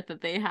and forth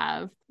that they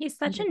have. He's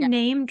such a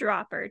name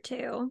dropper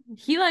too.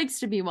 He likes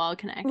to be well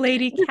connected.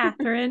 Lady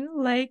Catherine,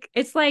 like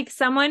it's like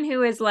someone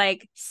who has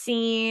like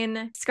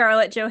seen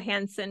Scarlett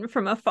Johansson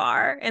from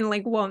afar and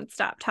like won't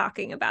stop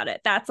talking about it.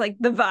 That's like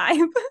the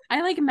vibe.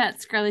 I like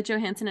met Scarlett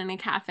Johansson in a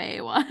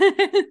cafe once.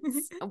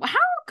 How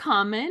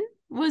common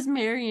was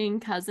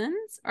marrying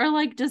cousins? Or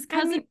like does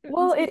cousin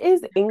well, it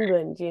is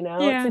England, you know?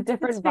 Yeah, it's a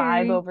different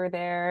vibe over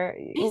there.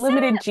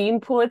 Limited gene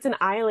pool. It's an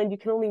island. You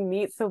can only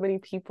meet so many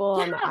people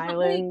on the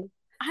island. Like,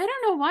 I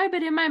don't know why,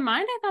 but in my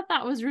mind, I thought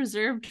that was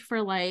reserved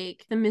for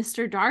like the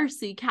Mr.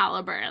 Darcy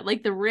caliber,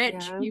 like the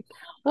rich people.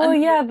 Well,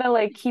 yeah, the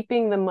like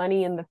keeping the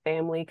money in the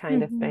family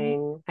kind of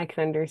thing. I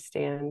can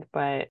understand,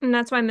 but and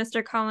that's why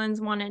Mr.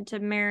 Collins wanted to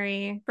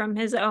marry from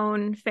his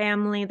own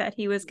family that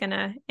he was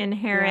gonna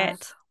inherit.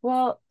 Yeah.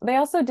 Well, they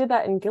also did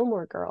that in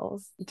Gilmore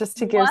Girls, just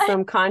to give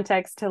some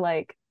context to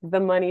like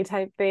the money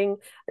type thing.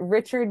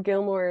 Richard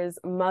Gilmore's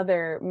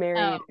mother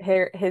married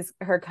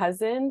her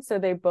cousin, so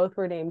they both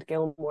were named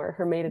Gilmore.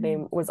 Her maiden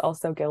name was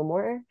also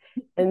Gilmore,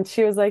 and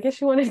she was like, if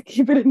she wanted to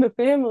keep it in the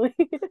family,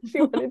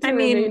 she wanted to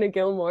remain a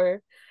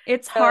Gilmore.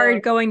 It's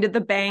hard going to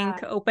the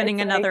bank,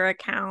 opening another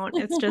account.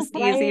 It's just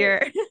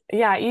easier.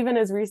 Yeah, even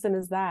as recent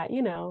as that,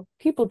 you know,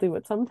 people do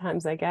it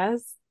sometimes, I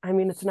guess. I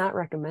mean, it's not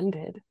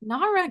recommended.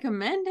 Not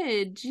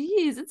recommended.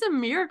 Jeez, it's a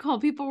miracle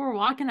people were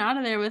walking out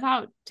of there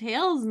without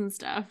tails and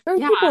stuff.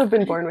 People have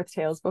been born with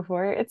tails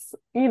before. It's,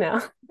 you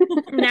know.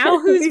 Now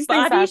who's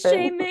body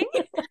shaming?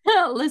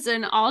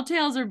 Listen, all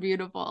tales are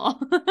beautiful.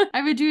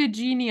 I would do a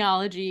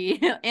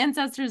genealogy,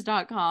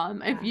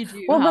 ancestors.com, if you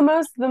do. Well,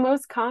 the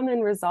most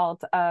common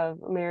result of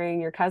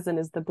marrying your cousin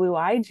is the blue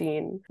eye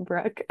gene,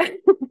 Brooke. I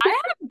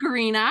have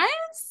green eyes.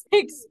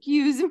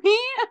 Excuse me.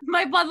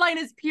 My bloodline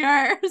is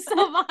pure,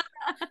 Silvana.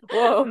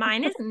 Whoa.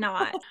 Mine is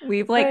not.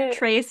 We've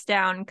traced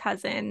down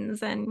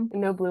cousins and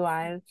no blue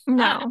eyes.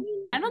 No.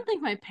 I don't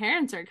think my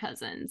parents are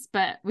cousins,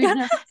 but we've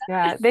never.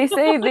 Yeah, they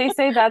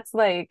say that's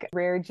like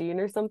rare gene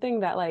or something,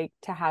 that like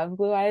to have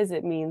blue eyes,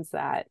 it means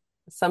that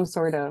some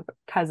sort of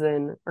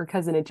cousin or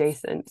cousin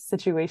adjacent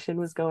situation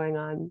was going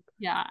on.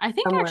 Yeah, I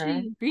think somewhere.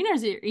 Actually green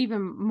eyes are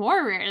even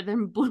more rare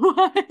than blue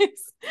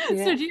eyes.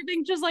 Yeah. So do you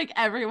think just like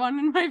everyone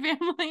in my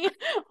family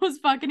was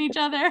fucking each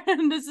other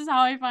and this is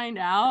how I find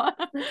out?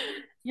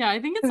 Yeah,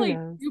 I think it's like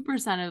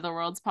 2% of the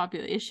world's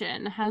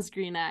population has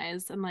green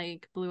eyes, and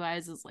like blue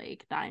eyes is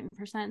like 9%,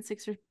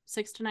 6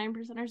 to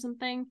 9% or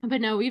something.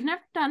 But no, we've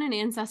never done an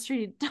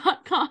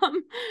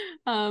ancestry.com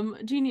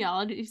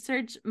genealogy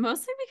search,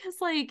 mostly because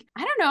like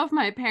I don't know if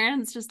my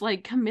parents just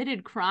like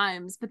committed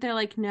crimes, but they're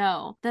like,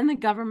 no, then the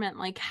government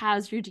like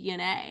has your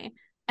DNA.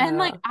 And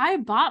like I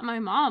bought my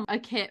mom a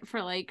kit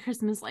for like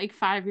Christmas like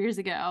 5 years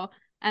ago,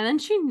 and then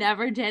she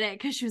never did it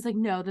because she was like,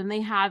 no, then they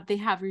have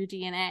your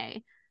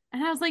DNA.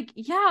 And I was like,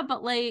 yeah,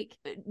 but like,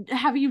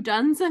 have you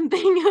done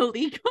something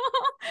illegal?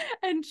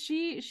 And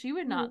she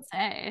would not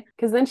say.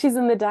 Because then she's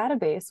in the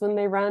database. When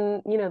they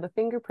run, the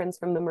fingerprints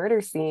from the murder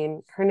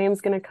scene, her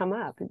name's going to come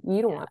up.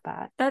 You don't want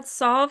that. That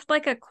solved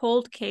like a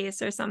cold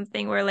case or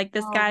something where like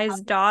this guy's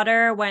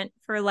daughter went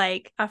for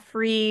like a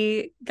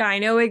free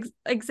gyno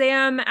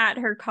exam at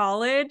her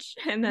college.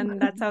 And then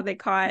that's how they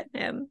caught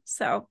him.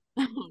 So.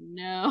 Oh,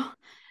 no.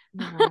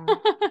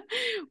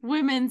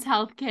 Women's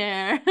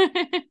healthcare.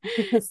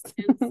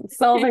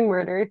 Solving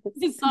murders.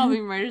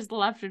 Solving murders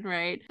left and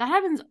right. That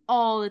happens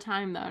all the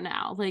time though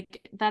now.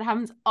 Like that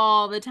happens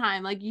all the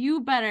time. Like you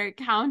better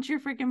count your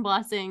freaking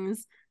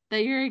blessings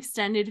that your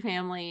extended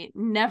family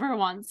never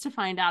wants to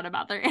find out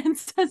about their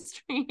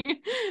ancestry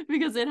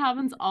because it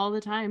happens all the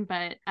time.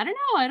 But I don't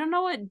know. I don't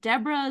know what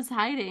Deborah is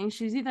hiding.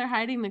 She's either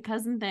hiding the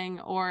cousin thing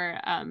or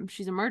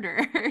she's a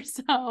murderer.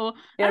 So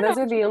yeah, those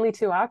are the only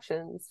two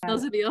options.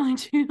 Those are the only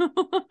two.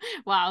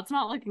 Wow, it's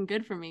not looking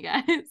good for me,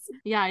 guys.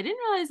 Yeah, I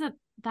didn't realize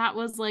that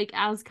was like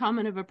as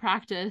common of a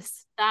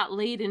practice that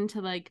late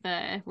into like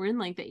we're in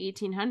like the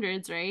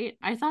 1800s, right?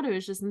 I thought it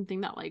was just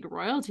something that like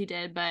royalty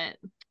did, but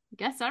I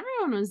guess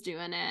everyone was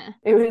doing it.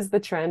 It was the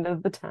trend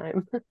of the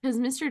time. Because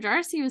Mr.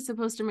 Darcy was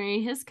supposed to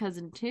marry his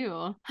cousin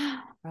too.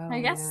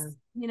 I guess,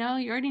 you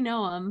already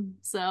know him.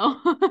 So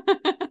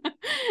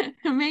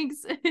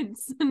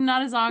it's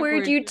not as awkward.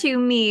 Where'd you two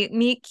meet?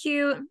 Meet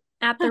cute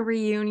at the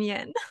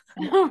reunion.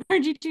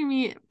 Where'd you two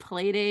meet?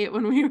 Playdate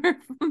when we were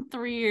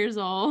 3 years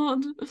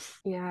old.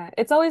 Yeah,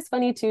 it's always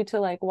funny too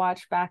to like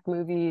watch back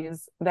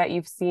movies that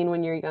you've seen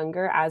when you're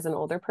younger as an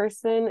older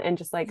person and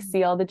just like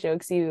see all the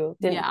jokes you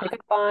didn't pick up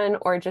on,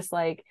 or just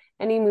like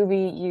any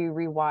movie you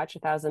rewatch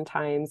 1,000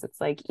 times. It's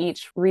like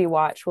each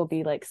rewatch will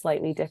be like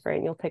slightly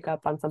different. You'll pick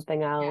up on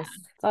something else.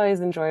 Yeah. It's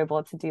always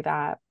enjoyable to do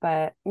that.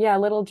 But yeah,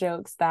 little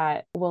jokes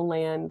that will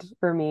land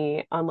for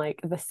me on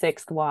like the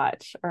 6th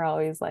watch are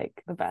always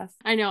like the best.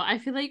 I know. I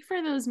feel like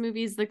for those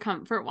movies, the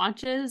comfort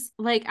watches,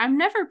 like I'm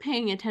never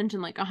paying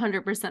attention like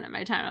 100% of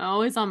my time. I'm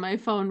always on my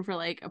phone for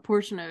like a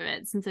portion of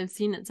it since I've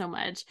seen it so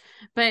much.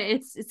 But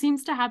it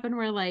seems to happen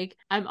where like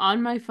I'm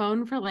on my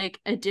phone for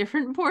like a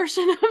different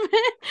portion of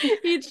it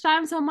each time.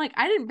 So I'm like,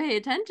 I didn't pay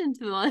attention to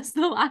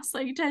the last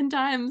like 10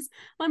 times.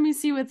 Let me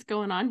see what's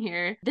going on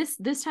here.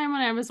 This time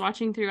when I was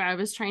watching through, I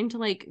was trying to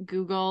like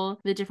Google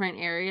the different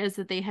areas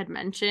that they had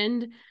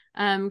mentioned.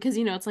 Because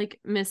it's like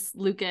Miss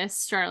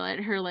Lucas, Charlotte,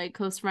 her like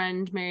close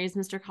friend marries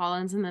Mr.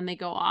 Collins, and then they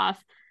go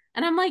off.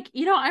 And I'm like,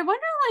 I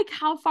wonder like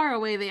how far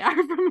away they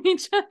are from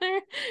each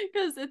other,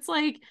 because it's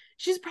like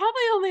she's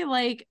probably only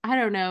like, I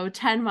don't know,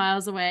 10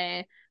 miles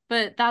away,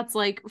 but that's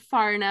like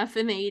far enough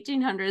in the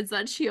 1800s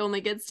that she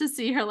only gets to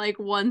see her like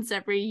once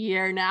every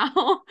year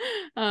now.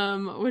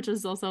 Which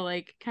is also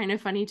like kind of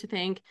funny to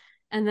think.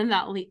 And then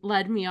that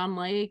led me on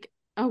like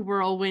a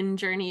whirlwind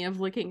journey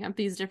of looking up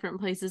these different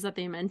places that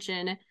they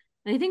mention.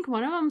 And I think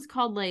one of them's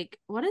called like,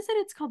 what is it?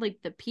 It's called like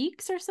the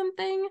Peaks or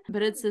something,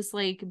 but it's this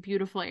like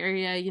beautiful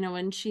area,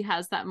 when she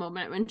has that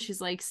moment when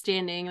she's like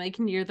standing like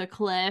near the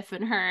cliff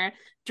and her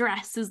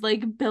dress is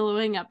like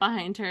billowing up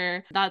behind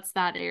her. That's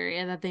that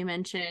area that they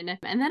mention.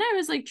 And then I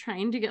was like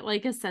trying to get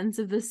like a sense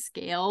of the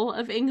scale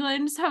of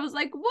England. So I was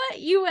like, what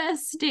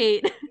US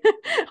state?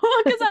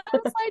 Well, because I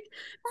was like,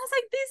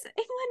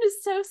 England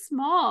is so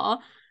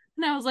small.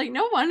 And I was like,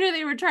 no wonder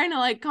they were trying to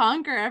like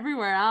conquer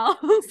everywhere else.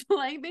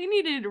 Like they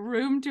needed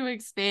room to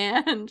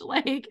expand.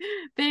 Like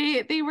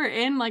they were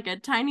in like a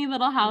tiny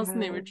little house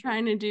and they were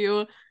trying to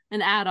do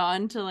an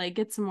add-on to like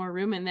get some more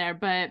room in there.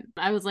 But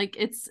I was like,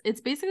 it's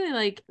basically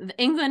like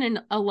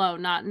England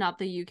alone, not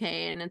the UK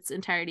in its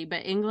entirety,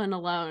 but England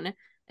alone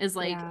is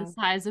like the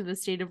size of the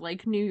state of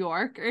like New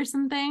York or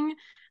something.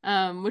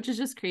 Which is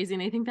just crazy.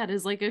 And I think that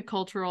is like a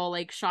cultural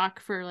like shock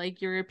for like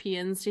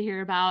Europeans to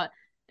hear about.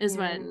 is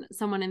when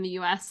someone in the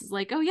US is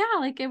like, oh yeah,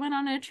 like I went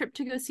on a trip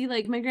to go see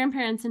like my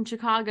grandparents in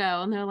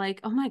Chicago, and they're like,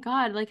 oh my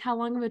God, like how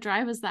long of a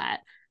drive was that?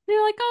 And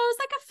you're like, oh, it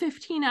was like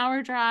a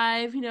 15-hour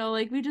drive, you know,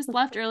 like we just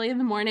left early in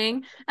the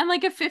morning, and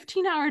like a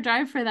 15-hour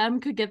drive for them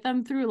could get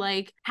them through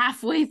like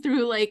halfway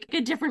through like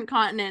a different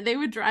continent. They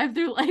would drive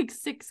through like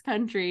 6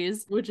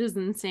 countries, which is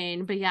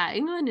insane. But yeah,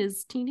 England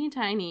is teeny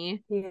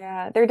tiny.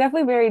 Yeah, they're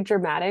definitely very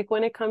dramatic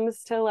when it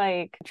comes to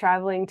like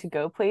traveling to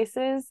go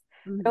places.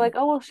 They're like,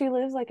 oh, well, she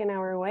lives like an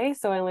hour away,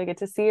 so I only get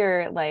to see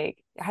her.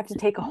 Like, I have to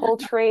take a whole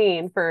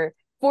train for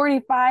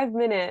 45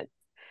 minutes.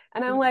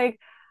 And I'm like,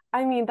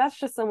 I mean, that's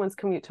just someone's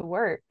commute to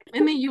work.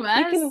 In the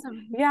US?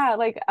 Yeah,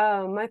 like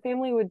my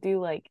family would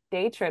do like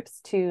day trips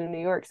to New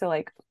York. So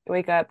like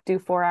wake up, do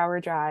 4-hour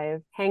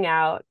drive, hang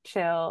out,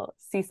 chill,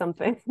 see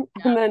something,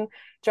 and then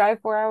drive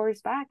 4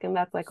 hours back. And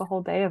that's like a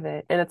whole day of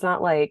it. And it's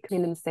not like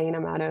an insane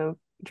amount of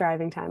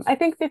driving time. I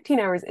think 15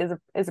 hours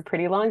is a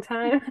pretty long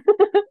time.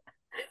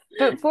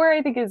 But 4,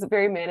 I think, is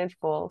very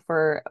manageable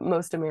for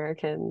most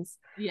Americans.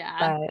 Yeah.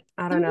 But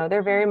I don't know.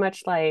 They're very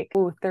much like,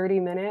 ooh, 30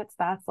 minutes.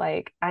 That's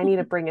like, I need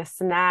to bring a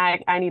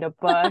snack. I need a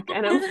book.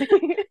 And I'm like,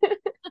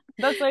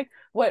 that's like,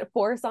 what,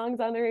 4 songs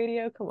on the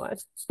radio? Come on.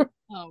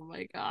 Oh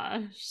my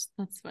gosh.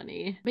 That's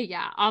funny. But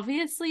yeah,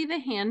 obviously the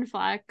hand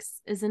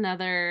flex is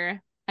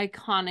another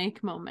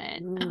iconic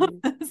moment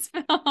of this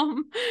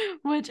film,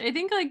 which I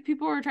think like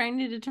people were trying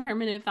to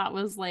determine if that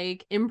was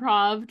like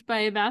improv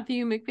by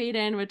Matthew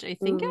McFadden, which I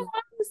think it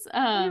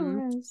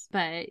was.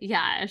 But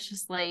yeah, it's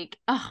just like,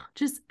 oh,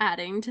 just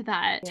adding to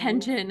that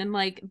tension and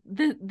like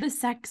the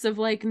sex of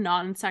like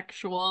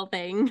non-sexual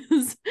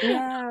things.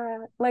 Yeah,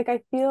 like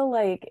I feel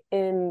like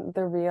in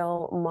the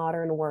real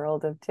modern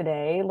world of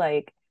today,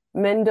 like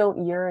men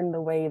don't yearn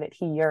the way that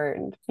he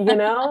yearned, you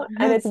know?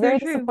 And it's very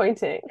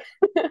disappointing.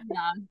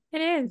 Yeah,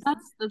 it is.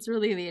 That's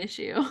really the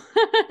issue.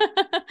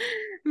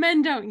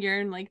 Men don't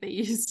yearn like they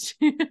used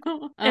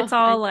to. It's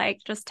all like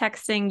just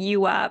texting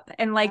you up,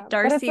 and like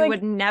Darcy like,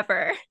 would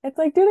never. It's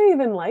like, do they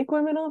even like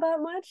women all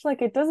that much?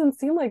 Like, it doesn't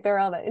seem like they're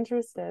all that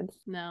interested.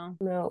 No.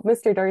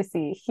 Mr.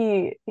 Darcy,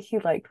 he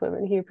liked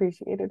women. He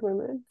appreciated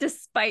women.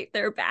 Despite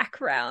their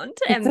background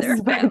and their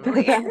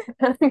family.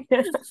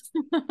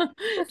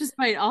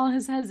 Despite all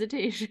his hesitation.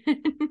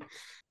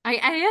 I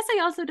guess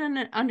I also don't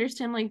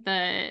understand like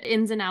the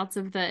ins and outs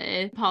of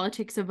the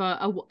politics of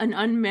an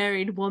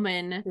unmarried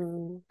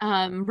woman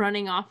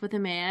running off with a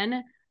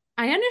man.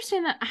 I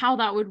understand that how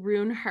that would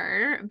ruin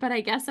her, but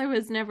I guess I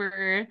was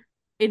never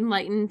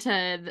enlightened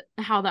to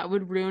how that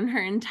would ruin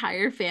her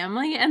entire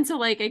family. And so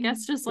like I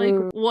guess just like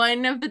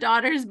one of the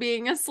daughters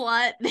being a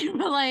slut, they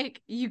were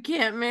like, you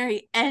can't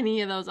marry any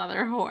of those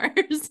other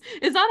whores.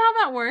 Is that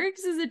how that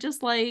works? Is it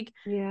just like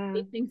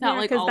they think that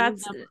like all of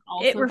them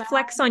are it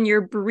reflects bad? on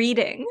your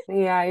breeding.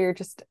 Yeah, you're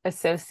just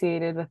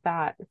associated with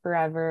that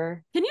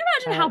forever. Can you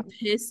imagine how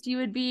pissed you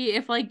would be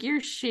if like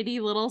your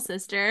shitty little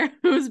sister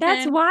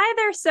That's why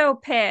they're so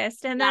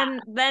pissed. And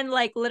then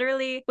like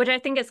literally, which I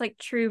think is like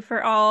true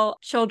for all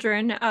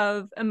children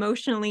of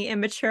emotionally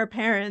immature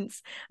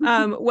parents,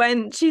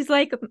 when she's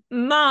like,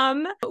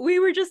 Mom, we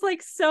were just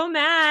like so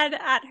mad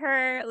at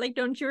her, like,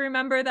 don't you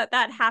remember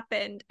that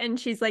happened? And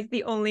she's like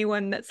the only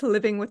one that's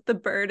living with the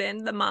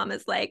burden. The mom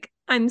is like,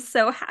 I'm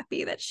so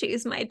happy that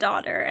she's my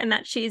daughter and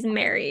that she's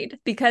married,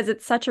 because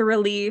it's such a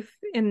relief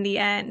in the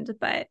end,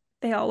 but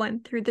they all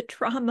went through the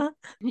trauma.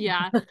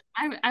 Yeah.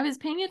 I was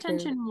paying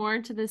attention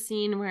more to the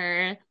scene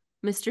where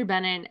Mr.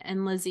 Bennet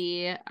and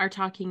Lizzie are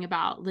talking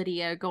about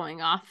Lydia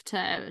going off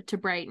to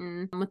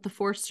Brighton with the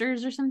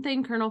Forsters or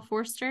something, Colonel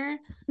Forster.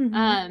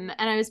 And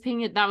I was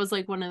that was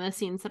like one of the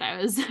scenes that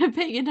I was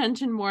paying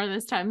attention more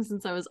this time,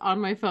 since I was on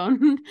my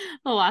phone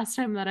the last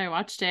time that I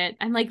watched it.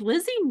 And like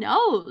Lizzie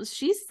knows,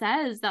 she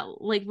says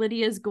that like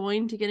Lydia's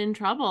going to get in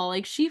trouble.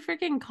 Like she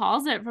freaking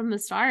calls it from the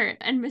start.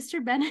 And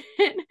Mr. Bennet,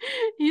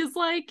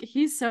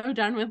 he's so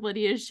done with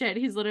Lydia's shit.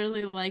 He's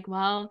literally like,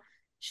 well,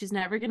 she's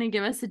never going to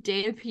give us a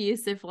day of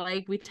peace if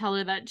like we tell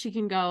her that she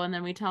can go and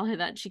then we tell her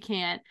that she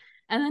can't.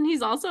 And then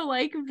he's also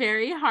like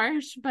very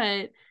harsh,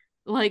 but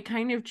like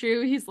kind of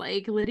true. He's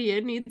like,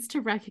 Lydia needs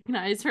to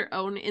recognize her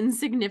own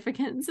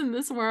insignificance in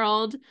this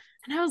world.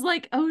 And I was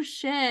like, oh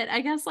shit,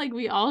 I guess like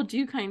we all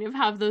do kind of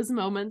have those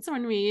moments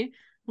when we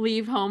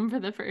leave home for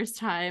the first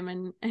time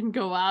and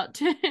go out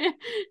to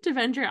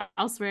venture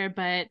elsewhere.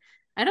 But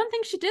I don't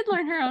think she did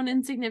learn her own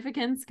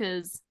insignificance,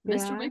 because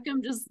Mr.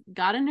 Wickham just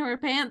got into her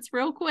pants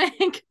real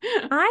quick.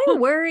 I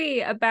worry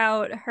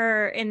about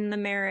her in the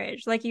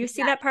marriage. Like you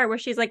see that part where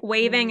she's like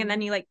waving and then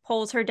he like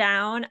pulls her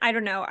down. I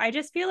don't know. I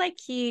just feel like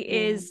he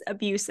is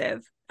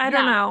abusive. I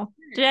don't know.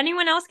 Did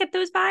anyone else get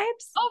those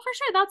vibes? Oh, for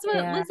sure. That's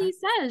what Lizzie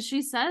says.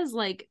 She says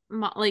like,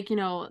 you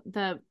know,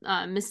 the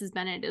Mrs.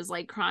 Bennet is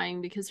like crying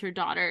because her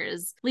daughter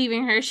is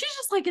leaving her. She's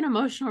just like an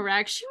emotional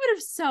wreck. She would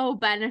have so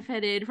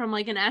benefited from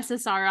like an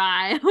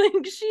SSRI.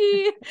 Like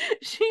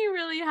she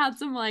really had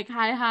some like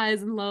high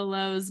highs and low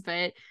lows,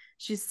 but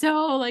she's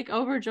so like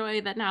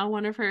overjoyed that now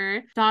one of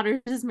her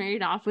daughters is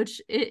married off,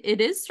 which it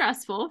is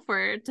stressful for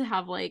her to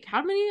have like,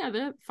 how many are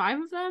there?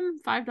 5 of them?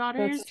 5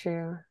 daughters? That's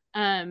true.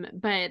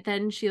 But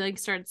then she like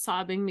starts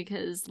sobbing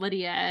because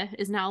Lydia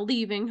is now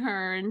leaving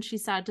her and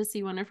she's sad to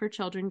see one of her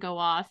children go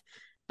off.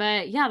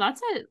 But yeah,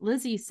 that's what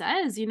Lizzie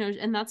says, you know,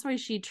 and that's why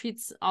she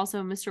treats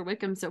also Mr.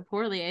 Wickham so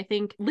poorly. I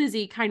think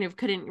Lizzie kind of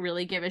couldn't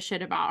really give a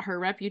shit about her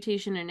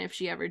reputation and if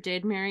she ever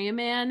did marry a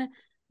man.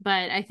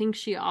 But I think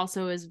she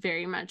also is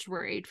very much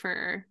worried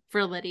for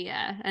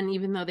Lydia. And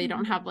even though they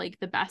don't have like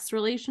the best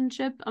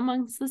relationship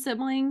amongst the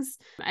siblings,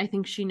 I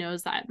think she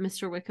knows that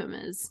Mr. Wickham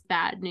is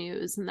bad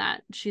news and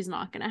that she's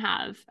not going to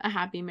have a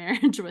happy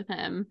marriage with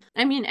him.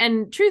 I mean,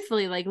 and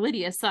truthfully, like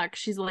Lydia sucks.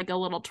 She's like a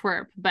little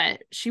twerp,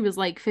 but she was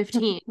like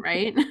 15,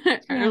 right?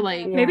 Or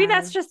like maybe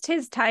that's just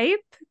his type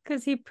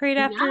because he prayed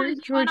after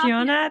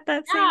Georgiana at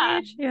that same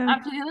age. Yeah.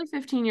 After the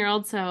other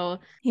 15-year-old. So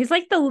he's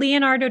like the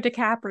Leonardo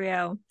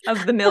DiCaprio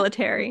of the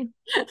military.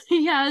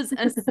 He has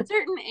a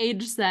certain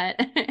age set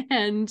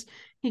and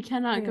he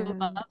cannot go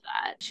above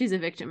that. She's a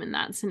victim in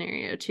that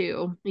scenario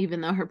too,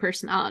 even though her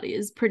personality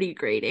is pretty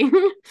grating.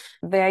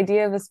 The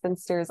idea of a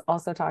spinster is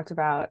also talked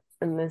about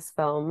in this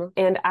film.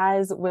 And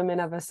as women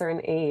of a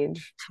certain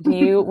age,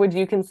 would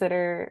you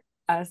consider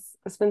us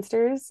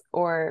spinsters,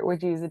 or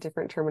would you use a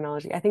different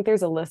terminology? I think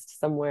there's a list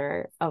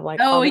somewhere of like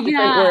all the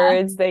different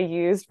words they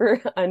use for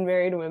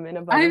unmarried women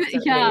above a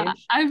certain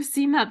age. I've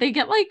seen that. They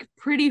get like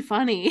pretty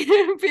funny.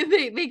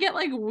 they get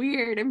like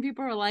weird and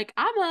people are like,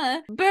 I'm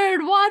a bird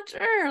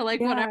watcher,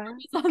 like whatever.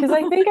 Because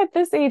I think at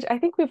this age, I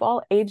think we've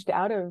all aged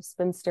out of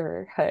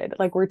spinsterhood.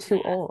 Like we're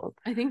too old.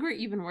 I think we're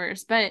even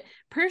worse. But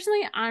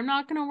personally, I'm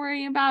not going to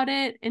worry about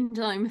it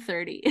until I'm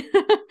 30.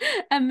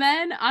 And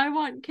then I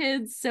want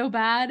kids so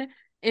bad.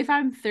 If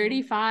I'm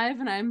 35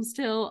 and I'm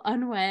still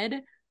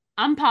unwed,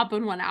 I'm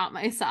popping one out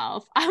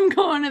myself. I'm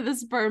going to the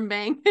sperm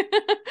bank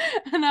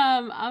and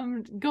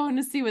I'm going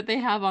to see what they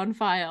have on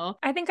file.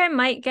 I think I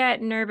might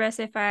get nervous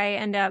if I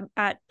end up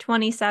at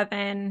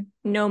 27,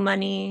 no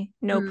money,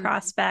 no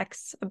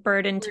prospects, a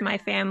burden to my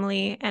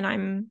family, and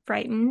I'm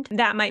frightened.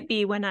 That might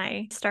be when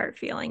I start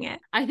feeling it.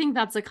 I think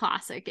that's a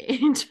classic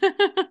age.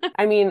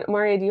 I mean,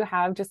 Marriya, do you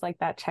have just like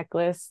that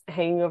checklist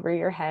hanging over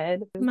your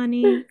head?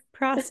 Money,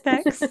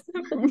 prospects,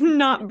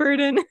 not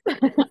burden.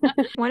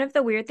 One of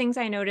the weird things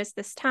I noticed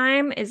this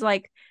time is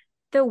like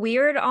the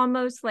weird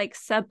almost like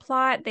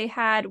subplot they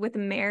had with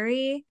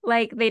Mary.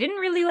 Like they didn't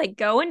really like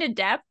go into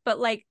depth, but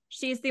like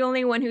she's the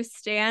only one who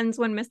stands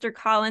when Mr.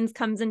 Collins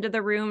comes into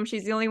the room.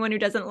 She's the only one who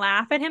doesn't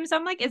laugh at him. So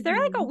I'm like, is there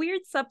like a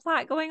weird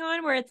subplot going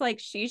on where it's like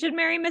she should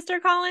marry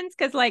Mr. Collins?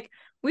 Because like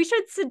we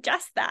should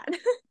suggest that.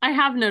 I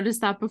have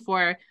noticed that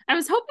before. I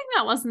was hoping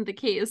that wasn't the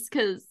case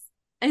because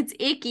it's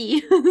icky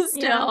still.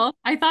 Yeah.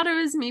 I thought it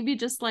was maybe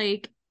just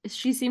like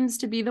she seems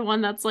to be the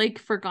one that's like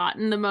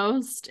forgotten the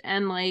most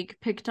and like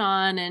picked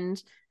on,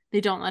 and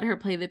they don't let her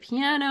play the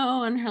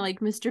piano, and her like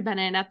Mr.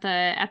 Bennet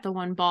at the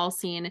one ball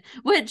scene,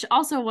 which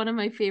also one of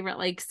my favorite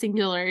like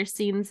singular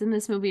scenes in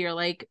this movie, or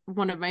like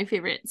one of my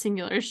favorite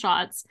singular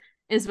shots,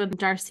 is when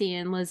Darcy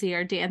and Lizzie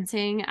are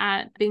dancing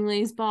at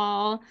Bingley's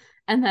ball,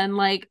 and then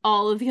like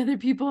all of the other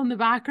people in the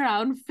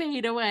background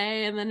fade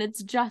away and then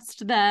it's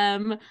just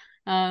them.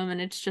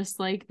 And it's just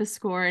like the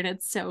score, and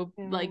it's so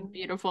like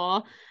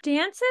beautiful.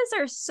 Dances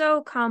are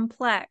so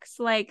complex.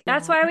 Like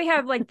that's why we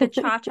have like the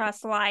cha-cha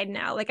slide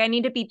now. Like I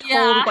need to be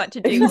told what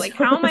to do. Like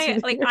how am I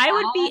like I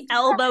would be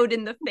elbowed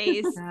in the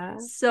face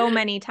so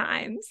many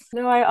times.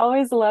 No, I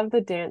always love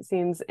the dance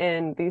scenes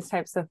in these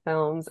types of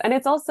films. And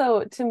it's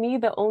also, to me,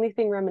 the only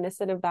thing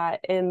reminiscent of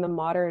that in the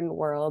modern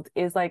world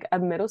is like a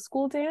middle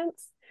school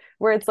dance,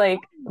 where it's like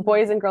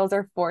boys and girls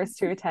are forced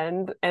to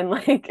attend and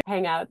like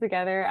hang out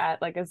together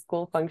at like a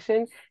school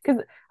function.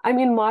 Because I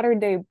mean, modern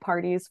day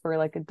parties for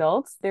like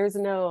adults, there's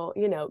no,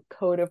 you know,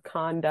 code of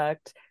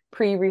conduct,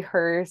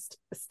 pre-rehearsed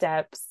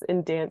steps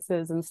and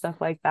dances and stuff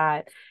like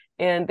that.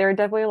 And there are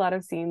definitely a lot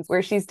of scenes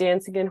where she's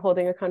dancing and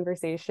holding a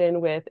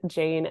conversation with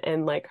Jane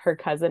and like her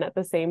cousin at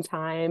the same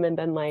time. And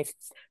then like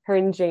her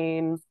and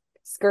Jane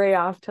scurry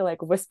off to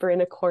like whisper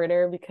in a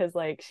corner because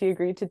like she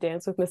agreed to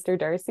dance with Mr.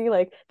 Darcy.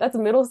 Like that's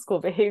middle school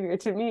behavior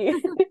to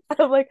me.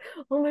 I'm like,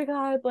 oh my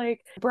god,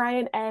 like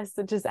Brian S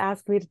just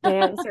asked me to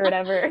dance or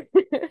whatever.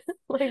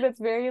 Like that's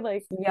very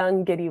like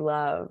young giddy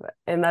love,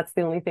 and that's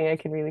the only thing I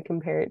can really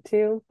compare it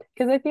to,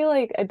 because I feel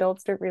like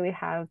adults don't really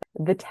have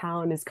the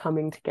town is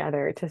coming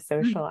together to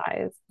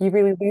socialize. You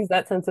really lose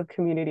that sense of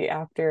community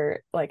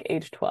after like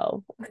age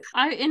 12.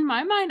 In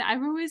my mind,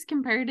 I've always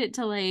compared it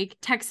to like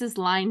Texas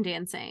line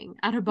dancing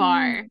at a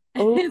bar.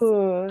 That's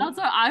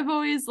what I've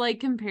always like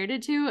compared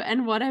it to,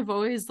 and what I've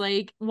always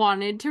like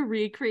wanted to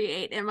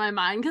recreate in my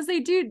mind, because they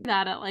do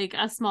that at like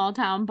a small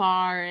town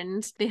bar,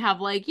 and they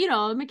have like, you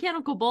know, a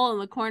mechanical bull in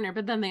the corner,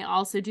 but then they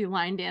also do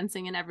line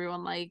dancing and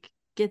everyone like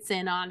gets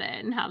in on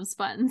it and has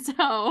fun.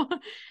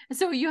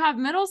 So you have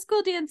middle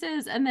school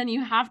dances, and then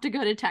you have to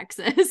go to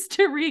Texas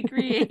to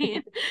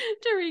recreate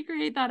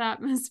that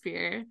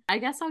atmosphere. I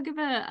guess I'll give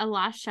a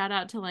last shout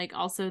out to like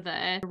also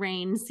the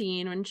rain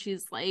scene when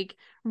she's like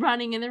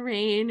running in the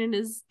rain and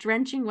is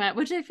drenching wet,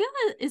 which I feel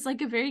is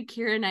like a very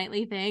Keira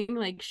Knightley thing.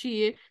 Like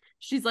she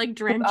she's like It's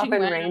drenching often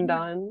wet. rained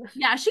on.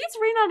 Yeah, she gets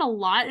rained on a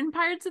lot in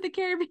Pirates of the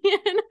Caribbean.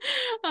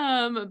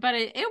 But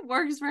it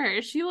works for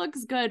her. She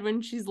looks good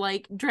when she's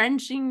like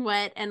drenching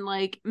wet and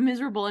like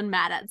miserable and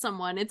mad at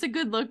someone. It's a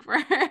good look for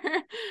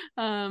her.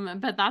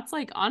 But that's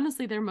like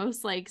honestly their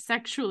most like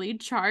sexually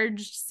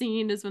charged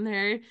scene is when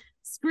they're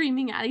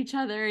screaming at each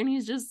other, and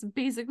he's just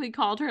basically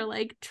called her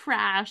like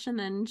trash, and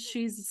then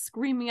she's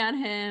screaming at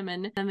him,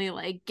 and then they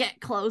like get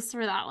close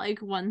for that like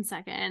 1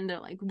 second. They're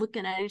like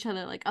looking at each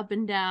other like up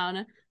and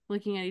down,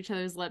 looking at each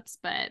other's lips.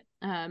 But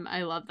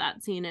I love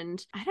that scene.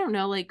 And I don't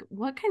know, like,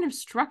 what kind of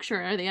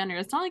structure are they under?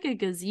 It's not like a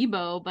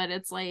gazebo, but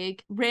it's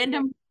like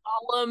random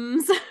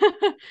columns.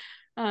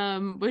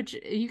 Which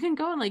you can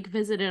go and like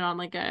visit it on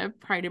like a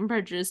Pride and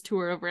Prejudice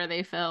tour of where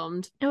they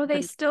filmed. Oh,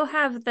 they still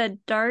have the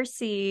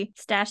Darcy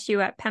statue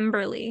at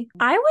Pemberley.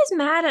 I was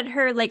mad at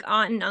her like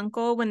aunt and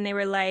uncle when they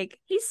were like,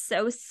 he's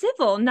so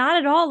civil, not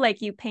at all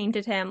like you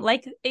painted him.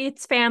 Like,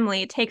 it's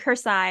family, take her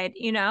side,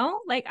 you know?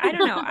 Like, I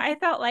don't know. I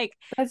felt like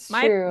That's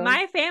true.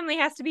 my family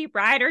has to be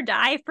ride or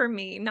die for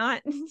me,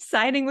 not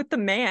siding with the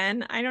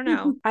man. I don't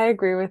know. I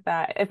agree with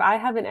that. If I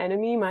have an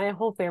enemy, my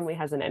whole family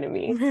has an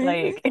enemy.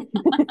 Like,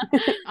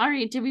 all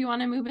right, do we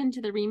want to move into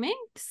the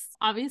remakes?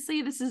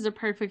 Obviously, this is a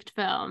perfect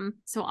film,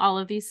 so all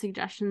of these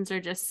suggestions are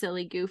just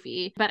silly,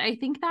 goofy. But I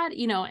think that,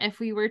 you know, if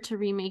we were to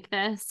remake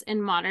this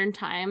in modern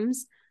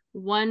times,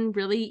 one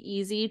really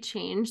easy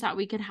change that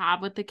we could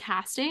have with the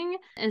casting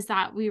is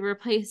that we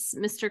replace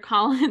Mr.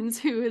 Collins,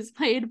 who is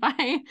played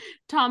by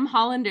Tom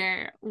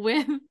Hollander,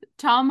 with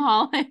Tom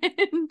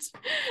Holland.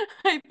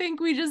 I think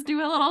we just do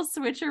a little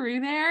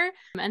switcheroo there,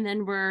 and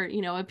then we're,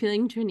 you know,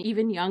 appealing to an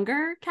even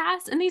younger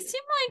cast. And they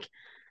seem like,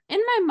 in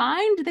my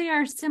mind, they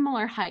are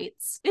similar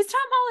heights. Is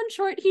Tom Holland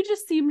short? He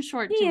just seems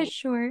short to me. He is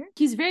short.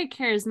 He's very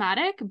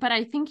charismatic, but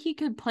I think he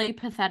could play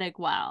pathetic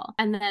well.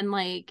 And then,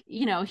 like,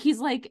 you know, he's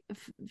like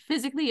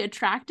physically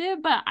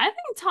attractive, but I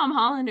think Tom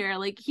Hollander,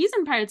 like, he's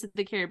in Pirates of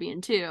the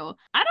Caribbean too.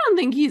 I don't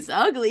think he's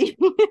ugly.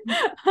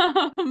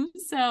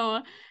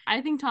 So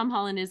I think Tom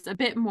Holland is a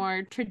bit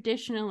more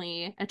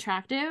traditionally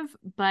attractive,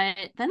 but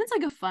then it's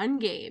like a fun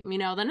game, you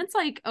know? Then it's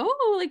like,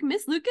 oh, like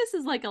Miss Lucas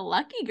is like a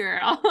lucky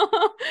girl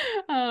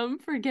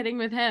for getting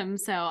with him.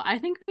 So I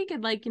think we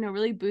could, like, you know,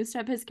 really boost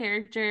up his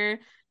character.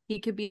 He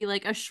could be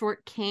like a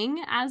short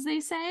king, as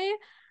they say.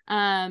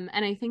 And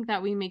I think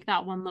that we make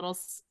that one little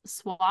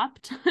swap,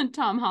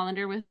 Tom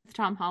Hollander with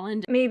Tom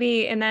Holland.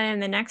 Maybe, and then in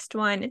the next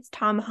one, it's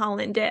Tom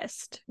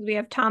Hollandist. We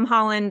have Tom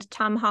Holland,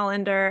 Tom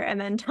Hollander, and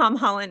then Tom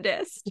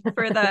Hollandist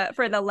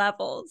for the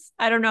levels.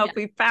 I don't know if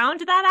we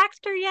found that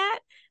actor yet,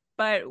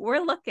 but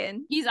we're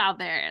looking. He's out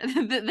there.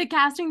 The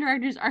casting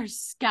directors are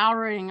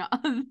scouring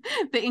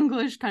the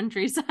English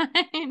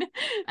countryside.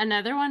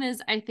 Another one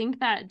is, I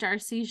think that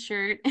Darcy's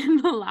shirt in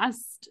the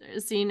last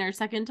scene, or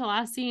second to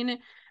last scene,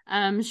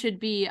 should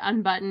be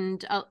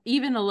unbuttoned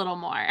even a little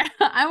more.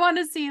 I want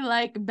to see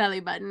like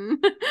belly button.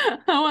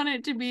 I want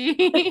it to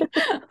be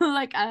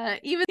like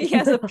even. He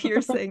has a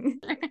piercing.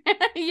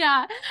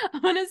 Yeah, I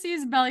want to see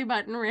his belly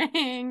button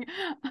ring.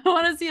 I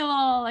want to see a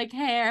little like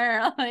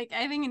hair. Like,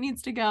 I think it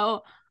needs to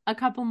go a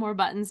couple more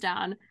buttons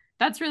down.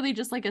 That's really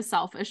just like a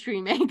selfish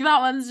remake. That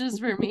one's just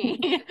for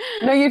me.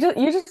 No, you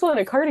just want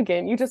a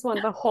cardigan. You just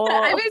want the whole.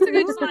 I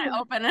basically just want to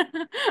open it.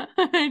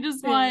 I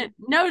just want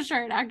no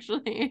shirt,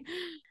 actually.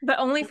 But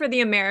only for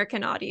the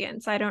American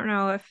audience. I don't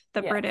know if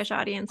the British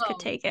audience could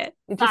take it.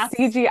 Just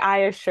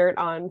CGI a shirt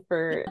on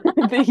for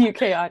the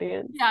UK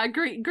audience. Yeah,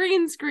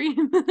 green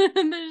screen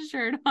the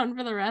shirt on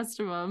for the rest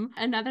of them.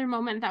 Another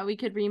moment that we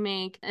could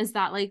remake is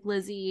that, like,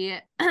 Lizzie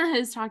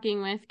is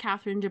talking with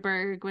Catherine de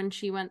Bourgh when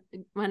she went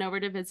over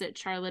to visit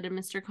Charlotte and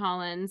Mr.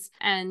 Collins,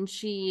 and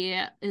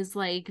she is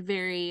like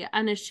very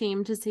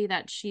unashamed to say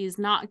that she's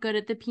not good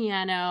at the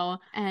piano,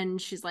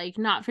 and she's like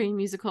not very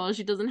musical.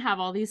 She doesn't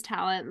have all these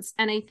talents.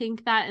 And I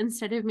think that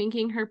instead of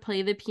making her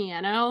play the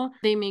piano,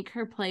 they make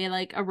her play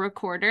like a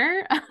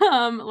recorder,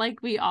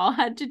 like we all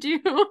had to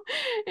do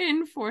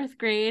in 4th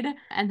grade.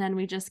 And then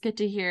we just get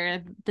to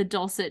hear the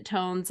dulcet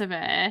tones of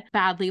a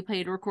badly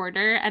played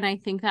recorder. And I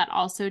think that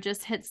also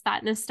just hits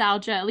that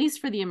nostalgia, at least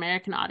for the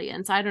American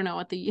audience. I don't know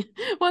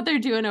what they're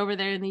doing over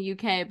there in the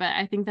UK, but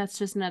I think that's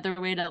just another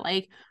way to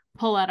like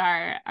pull at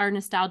our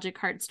nostalgic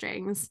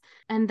heartstrings.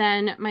 And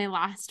then my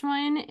last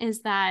one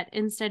is that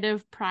instead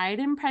of Pride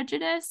and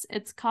Prejudice,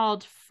 it's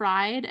called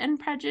Fried and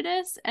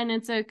Prejudice, and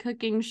it's a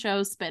cooking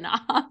show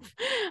spinoff,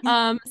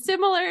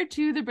 similar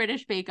to the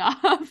British Bake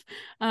Off,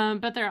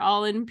 but they're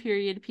all in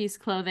period piece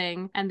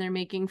clothing, and they're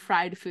making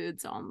fried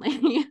foods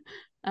only.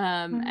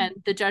 And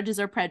the judges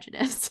are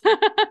prejudiced.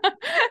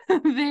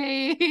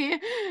 They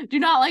do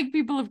not like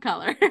people of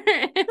color.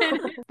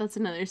 That's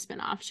another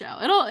spin-off show.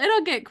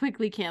 It'll get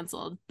quickly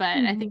canceled, but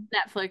I think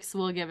Netflix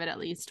will give it at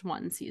least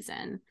one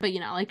season. But, you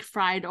know, like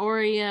fried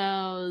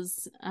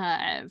Oreos,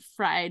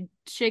 fried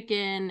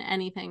chicken,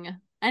 anything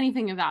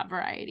of that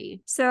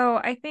variety. So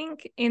I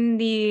think in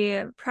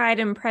the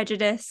Pride and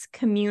Prejudice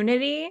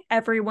community,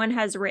 everyone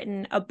has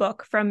written a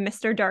book from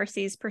Mr.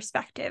 Darcy's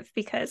perspective,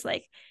 because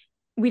like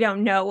we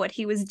don't know what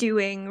he was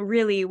doing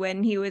really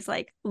when he was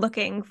like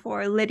looking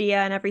for Lydia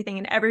and everything.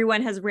 And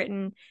everyone has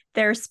written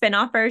their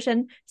spin-off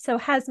version. So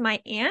has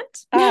my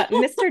aunt,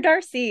 Mr.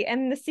 Darcy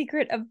and the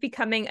Secret of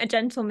Becoming a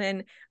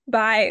Gentleman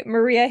by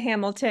Marriya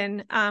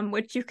Hamilton,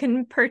 which you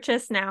can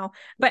purchase now.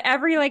 But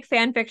every like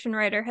fan fiction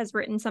writer has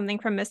written something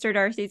from Mr.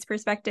 Darcy's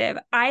perspective.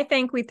 I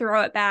think we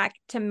throw it back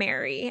to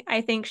Mary. I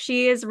think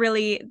she is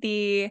really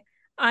the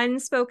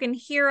unspoken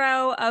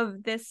hero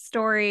of this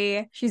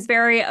story. She's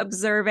very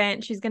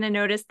observant. She's going to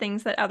notice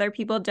things that other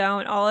people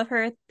don't. All of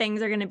her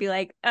things are going to be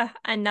like,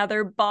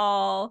 another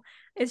ball.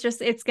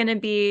 It's going to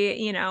be,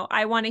 you know,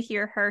 I want to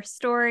hear her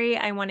story.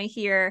 I want to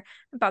hear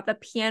about the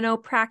piano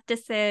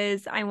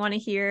practices. I want to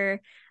hear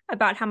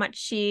about how much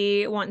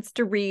she wants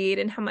to read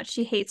and how much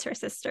she hates her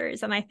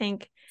sisters. And I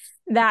think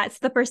that's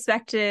the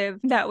perspective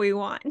that we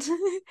want.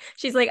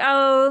 She's like,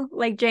 oh,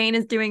 like Jane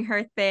is doing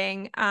her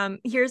thing.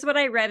 Here's what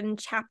I read in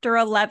chapter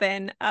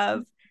 11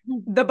 of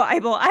the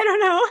Bible. I don't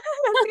know.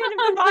 That's kind of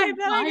the vibe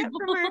that I get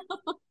from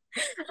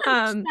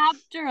her.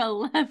 Chapter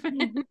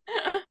 11.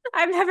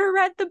 I've never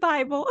read the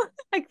Bible.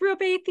 I grew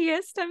up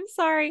atheist. I'm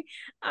sorry.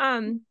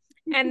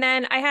 And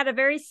then I had a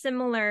very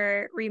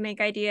similar remake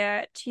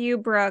idea to you,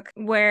 Brooke,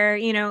 where,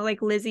 you know,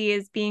 like Lizzie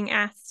is being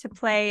asked to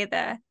play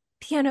the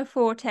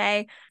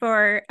pianoforte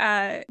for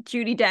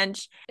Judi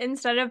Dench.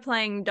 Instead of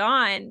playing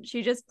Dawn,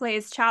 she just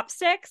plays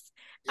chopsticks.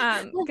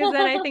 Because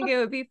then I think it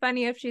would be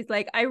funny if she's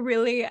like,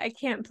 I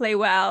can't play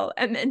well,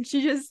 and then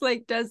she just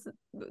like does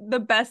the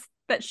best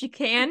that she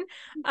can.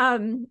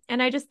 And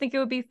I just think it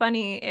would be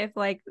funny if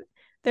like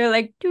they're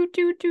like do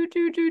do do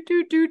do do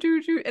do do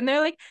do do, and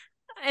they're like,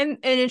 and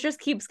it just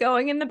keeps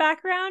going in the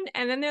background,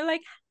 and then they're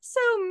like, so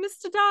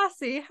Mr.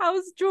 Darcy,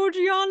 how's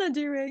Georgiana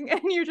doing?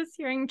 And you're just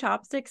hearing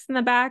chopsticks in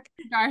the back.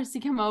 Darcy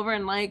come over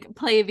and like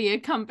play the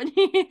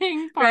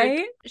accompanying part.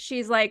 Right?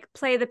 She's like,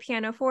 play the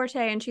pianoforte,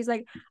 and she's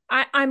like,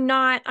 I'm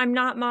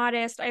not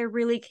modest, I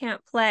really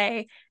can't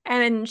play.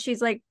 And then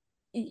she's like,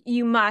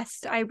 you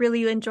must, I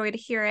really enjoy to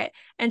hear it.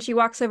 And she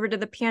walks over to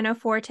the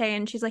pianoforte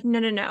and she's like,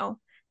 no,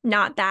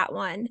 not that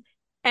one.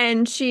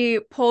 And she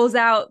pulls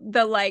out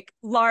the like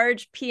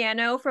large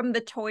piano from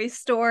the toy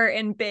store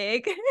in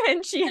Big,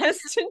 and she has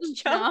to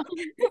jump.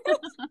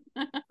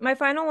 My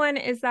final one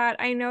is that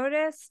I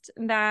noticed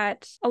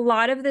that a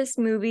lot of this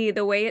movie,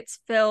 the way it's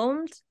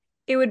filmed,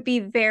 it would be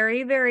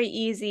very, very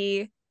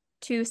easy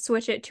to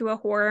switch it to a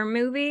horror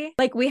movie.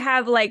 Like we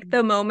have like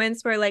the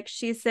moments where like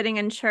she's sitting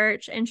in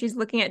church and she's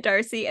looking at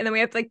Darcy, and then we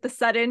have like the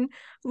sudden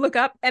look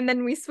up and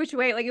then we switch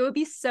away. Like it would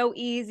be so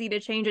easy to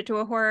change it to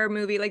a horror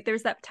movie. Like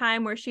there's that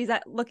time where she's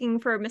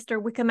looking for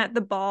Mr. Wickham at the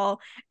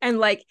ball, and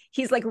like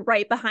he's like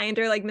right behind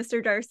her, like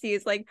Mr. Darcy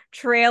is like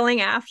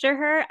trailing after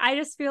her. I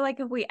just feel like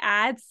if we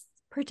add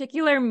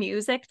particular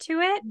music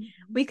to it,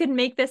 we could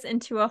make this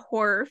into a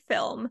horror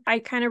film. I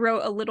kind of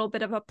wrote a little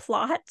bit of a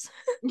plot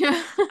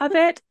of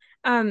it.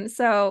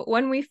 So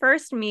when we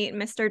first meet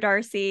Mr.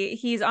 Darcy,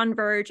 he's on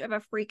verge of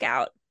a freak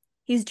out.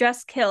 He's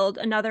just killed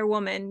another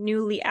woman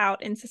newly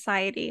out in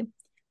society.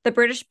 The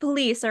British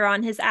police are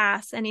on his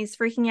ass, and he's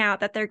freaking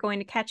out that they're going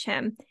to catch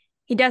him.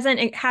 He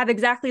doesn't have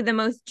exactly the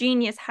most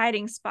genius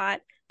hiding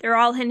spot. They're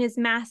all in his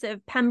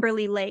massive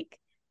Pemberley Lake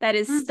that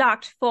is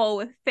stocked full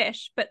with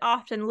fish, but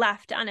often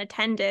left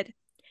unattended.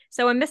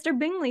 So when Mr.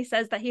 Bingley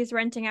says that he's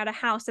renting out a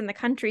house in the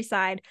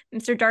countryside,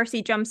 Mr.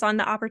 Darcy jumps on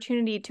the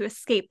opportunity to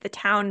escape the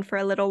town for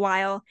a little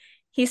while.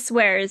 He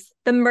swears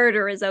the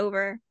murder is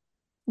over.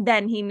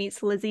 Then he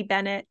meets Lizzie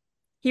Bennet.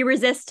 He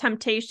resists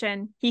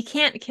temptation. He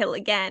can't kill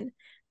again.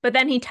 But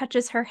then he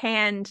touches her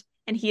hand,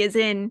 and he is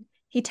in.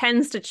 He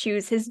tends to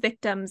choose his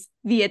victims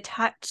via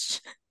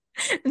touch.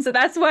 And so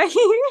that's why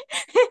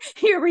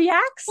he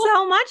reacts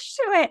so much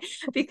to it,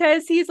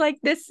 because he's like,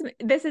 this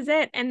is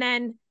it. And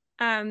then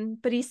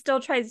but he still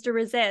tries to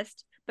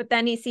resist. But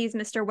then he sees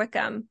Mr.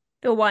 Wickham,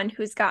 the one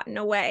who's gotten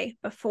away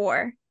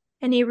before,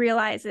 and he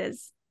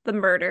realizes the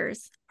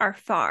murders are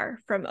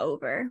far from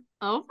over.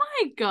 Oh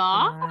my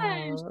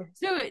gosh. Wow.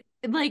 So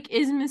like,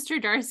 is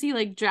Mr. Darcy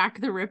like Jack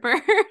the Ripper?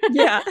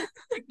 Yeah.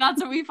 Like,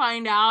 that's what we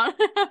find out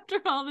after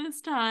all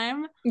this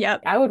time.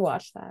 Yep. I would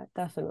watch that,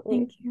 definitely.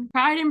 Thank you.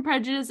 Pride and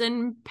Prejudice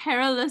and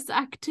Perilous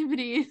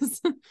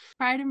Activities.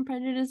 Pride and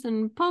Prejudice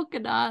and Polka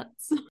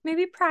Dots.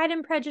 Maybe Pride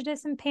and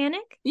Prejudice and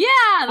Panic. Yeah,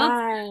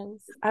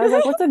 Yes. I was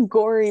like, what's a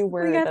gory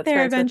word got that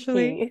there starts with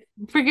eventually.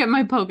 P? forget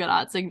my polka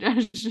dot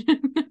suggestion.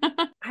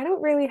 I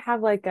don't really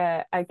have like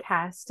a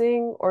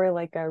casting or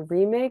like a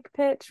remake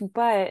pitch,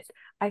 but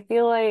I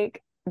feel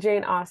like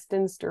Jane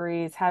Austen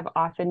stories have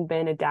often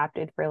been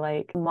adapted for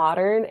like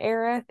modern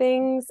era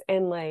things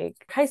and like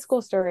high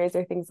school stories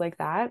or things like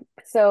that.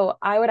 So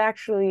I would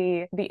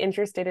actually be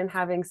interested in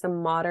having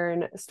some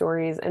modern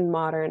stories and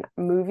modern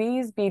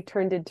movies be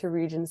turned into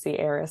Regency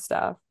era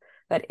stuff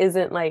that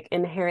isn't like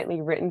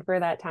inherently written for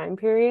that time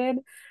period.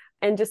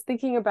 And just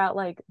thinking about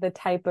like the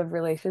type of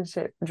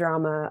relationship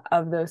drama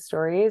of those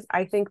stories,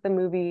 I think the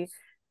movie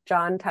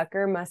John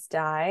Tucker Must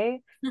Die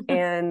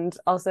and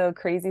also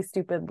Crazy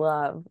Stupid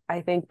Love,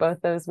 I think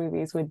both those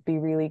movies would be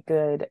really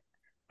good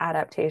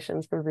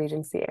adaptations for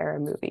Regency era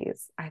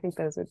movies. I think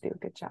those would do a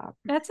good job.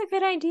 That's a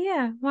good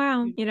idea.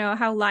 Wow. You know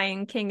how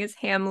Lion King is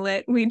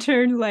Hamlet, we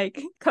turn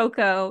like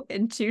Coco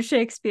into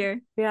Shakespeare.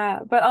 Yeah,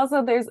 but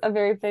also there's a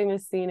very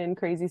famous scene in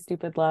Crazy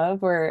Stupid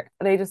Love where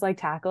they just like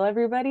tackle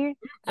everybody.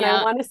 And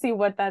I want to see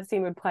what that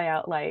scene would play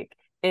out like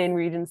in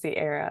Regency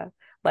era,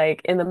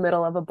 like in the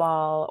middle of a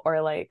ball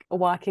or like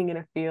walking in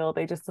a field,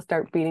 they just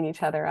start beating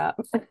each other up.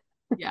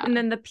 Yeah. And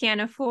then the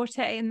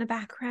pianoforte in the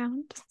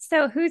background.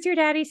 So who's your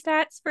daddy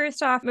stats?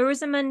 First off,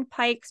 Rosamund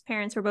Pike's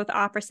parents were both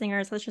opera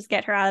singers. Let's just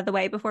get her out of the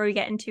way before we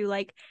get into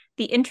like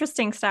the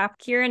interesting stuff.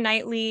 Keira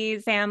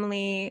Knightley's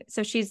family.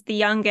 So she's the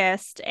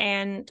youngest.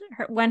 And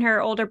when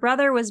her older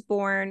brother was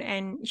born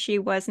and she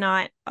was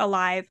not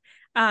alive,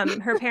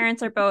 her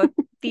parents are both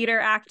theater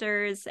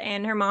actors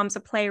and her mom's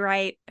a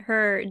playwright.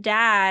 Her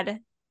dad,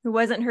 who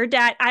wasn't her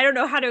dad, I don't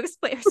know how to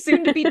explain, her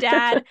soon-to-be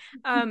dad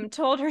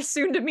told her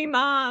soon-to-be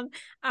mom,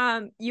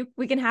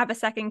 we can have a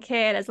second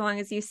kid as long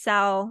as you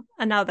sell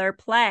another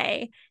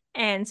play.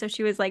 And so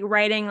she was like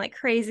writing like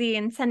crazy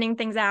and sending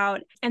things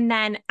out. And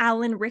then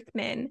Alan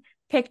Rickman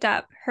picked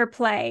up her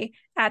play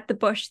at the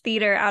Bush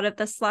Theater out of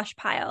the slush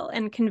pile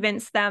and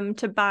convinced them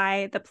to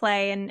buy the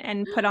play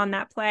and put on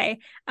that play,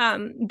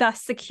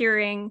 thus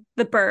securing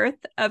the birth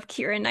of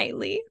Keira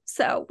Knightley.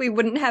 So we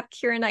wouldn't have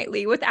Keira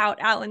Knightley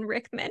without Alan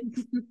Rickman.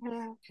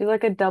 She's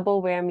like a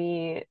double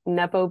whammy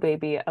Nepo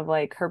baby of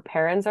like her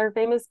parents are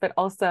famous, but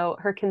also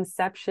her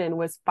conception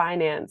was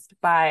financed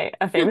by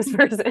a famous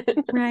person.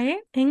 Right?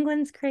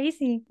 England's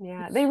crazy.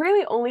 Yeah, they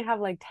really only have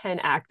like 10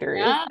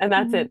 actors and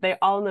that's it. They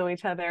all know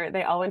each other.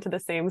 They all went to the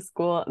same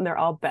school and they're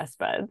all best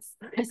buds.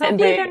 Hopefully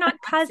they're not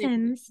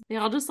cousins. They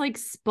all just like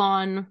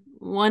spawn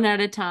one at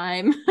a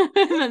time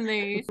and then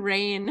they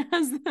reign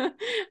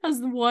as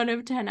one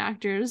of 10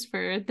 actors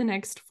for the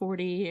next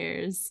 40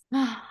 years.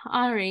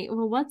 All right,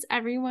 well, what's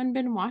everyone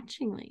been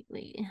watching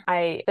lately?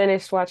 I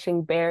finished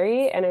watching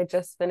Barry and I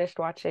just finished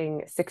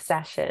watching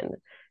Succession.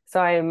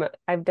 So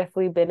I've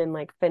definitely been in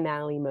like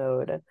finale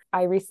mode.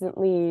 I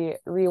recently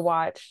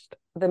rewatched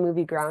the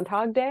movie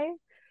Groundhog Day.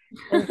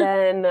 And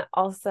then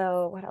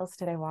also, what else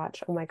did I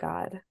watch? Oh my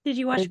God. Did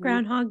you watch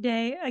Groundhog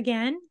Day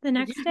again the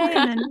next day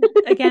and then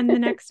again the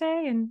next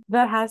day? And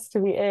that has to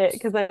be it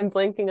because I'm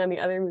blanking on the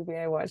other movie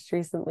I watched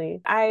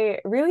recently. I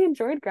really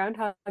enjoyed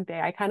Groundhog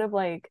Day. I kind of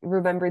like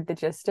remembered the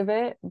gist of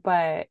it,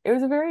 but it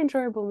was a very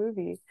enjoyable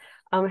movie.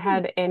 It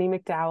had Annie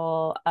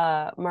McDowell,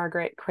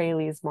 Margaret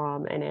Qualley's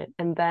mom in it,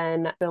 and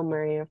then Bill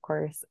Murray, of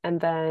course. And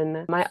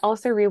then I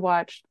also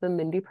rewatched The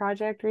Mindy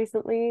Project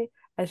recently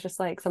as just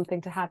like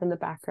something to have in the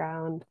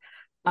background.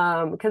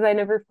 Because I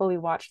never fully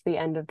watched the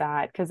end of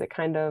that because it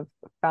kind of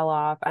fell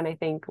off. And I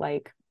think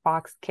like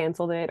Fox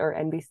canceled it or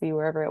NBC,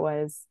 wherever it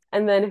was.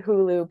 And then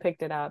Hulu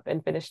picked it up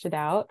and finished it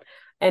out.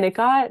 And it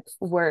got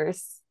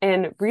worse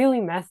and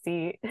really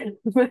messy,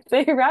 but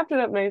they wrapped it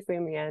up nicely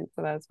in the end.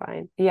 So that was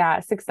fine. Yeah,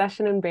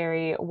 Succession and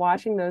Barry,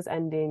 watching those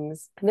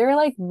endings, they were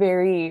like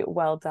very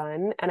well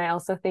done. And I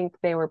also think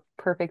they were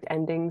perfect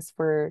endings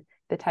for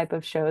the type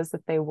of shows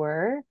that they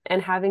were.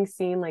 And having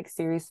seen like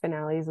series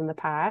finales in the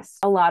past,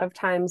 a lot of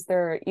times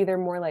they're either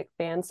more like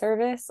fan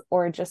service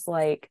or just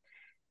like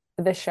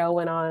the show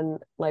went on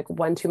like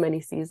one too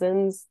many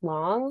seasons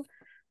long,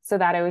 so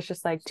that it was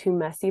just like too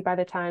messy by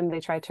the time they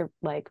tried to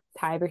like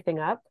tie everything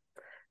up.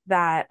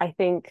 That I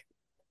think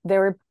there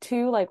were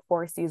 2 like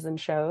 4-season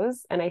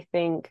shows and I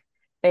think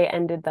they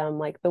ended them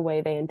like the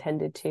way they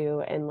intended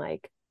to, and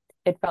like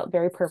it felt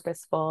very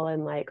purposeful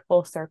and like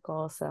full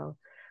circle. So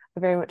I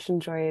very much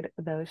enjoyed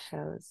those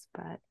shows,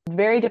 but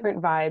very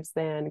different vibes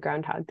than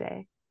Groundhog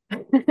Day.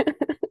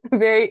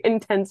 Very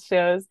intense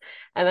shows.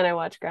 And then I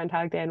watched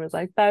Groundhog Day and was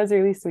like, that was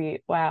really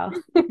sweet. Wow.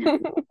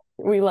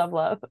 We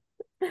love.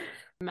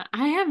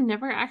 I have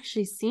never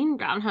actually seen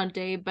Groundhog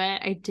Day,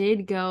 but I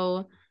did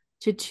go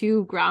to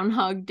 2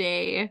 Groundhog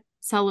Day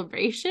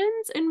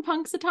celebrations in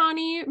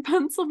Punxsutawney,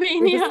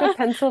 Pennsylvania. You're just a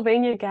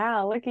Pennsylvania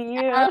gal. Look at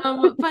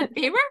you. But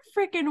they were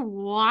freaking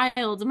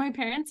wild. My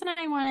parents and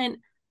I went.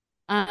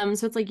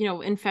 So it's like,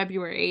 in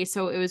February,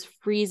 so it was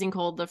freezing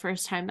cold the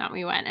first time that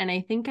we went. And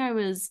I think I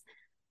was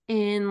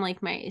in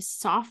like my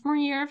sophomore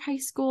year of high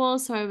school.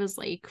 So I was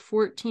like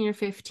 14 or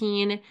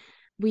 15.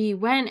 We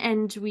went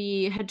and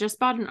we had just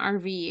bought an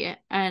RV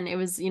and it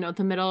was,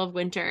 the middle of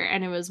winter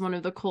and it was one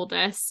of the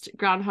coldest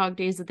Groundhog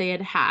Days that they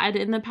had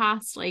in the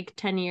past like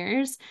 10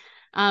 years.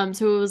 So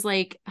it was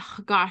like, oh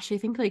gosh, I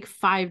think like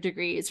 5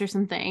 degrees or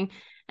something.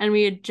 And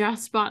we had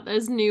just bought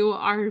this new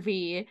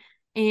RV.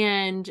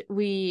 And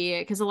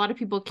because a lot of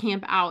people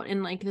camp out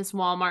in like this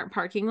Walmart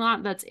parking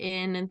lot that's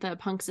in the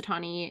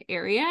Punxsutawney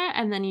area,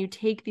 and then you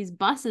take these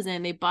buses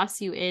in, they bus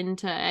you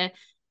into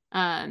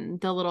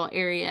the little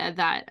area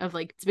that of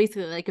like, it's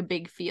basically like a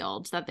big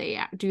field that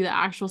they do the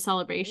actual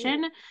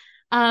celebration.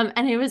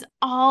 And it was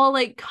all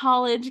like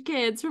college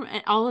kids from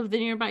all of the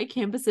nearby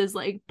campuses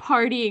like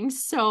partying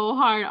so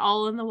hard,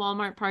 all in the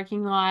Walmart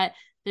parking lot.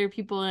 There were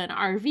people in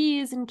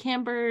RVs and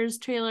campers,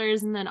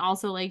 trailers, and then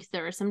also like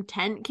there were some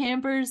tent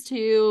campers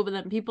too, but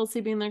then people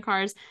sleeping in their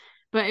cars.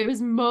 but it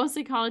was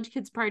mostly college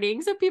kids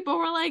partying. So people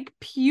were like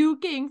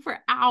puking for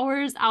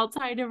hours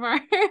outside of our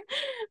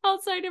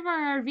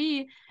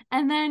RV.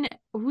 And then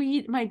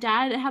my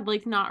dad had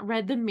like not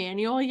read the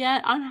manual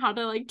yet on how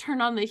to like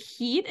turn on the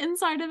heat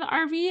inside of the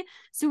RV.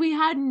 So we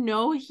had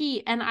no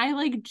heat. And I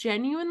like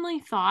genuinely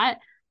thought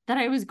that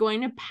I was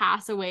going to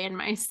pass away in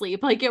my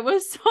sleep. Like it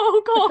was so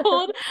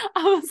cold.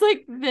 I was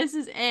like, this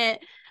is it.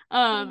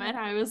 And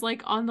I was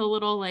like on the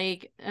little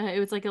like it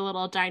was like a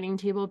little dining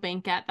table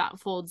banquette that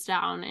folds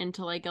down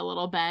into like a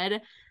little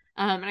bed.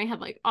 And I had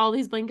like all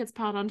these blankets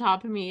piled on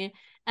top of me.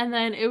 And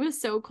then it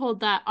was so cold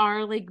that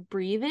our like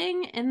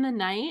breathing in the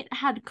night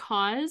had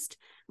caused,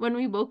 when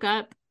we woke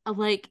up,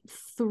 like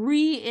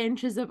 3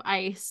 inches of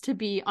ice to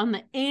be on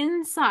the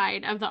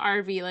inside of the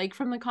RV, like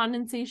from the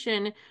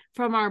condensation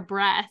from our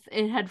breath.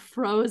 It had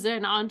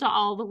frozen onto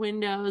all the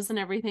windows and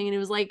everything, and it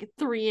was like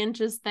 3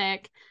 inches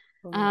thick.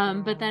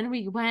 But then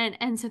we went,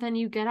 and so then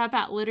you get up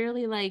at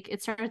literally like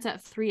it starts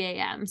at 3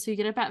 a.m. So you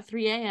get up at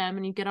 3 a.m.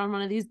 and you get on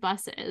one of these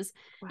buses,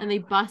 and they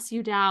bus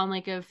you down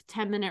like a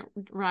 10-minute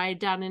ride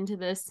down into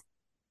this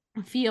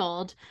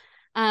field.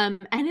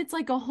 And it's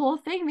like a whole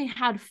thing. They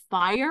had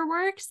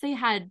fireworks, they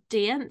had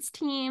dance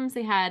teams,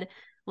 they had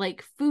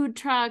like food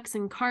trucks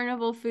and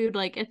carnival food.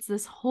 Like it's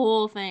this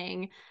whole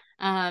thing.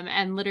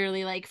 And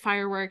literally like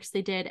fireworks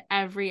they did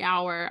every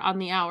hour on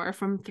the hour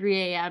from 3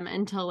 a.m.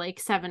 until like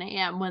 7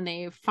 a.m. when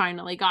they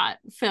finally got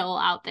Phil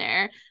out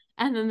there.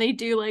 And then they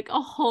do like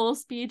a whole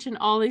speech, and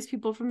all these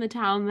people from the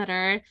town that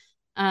are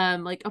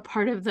like a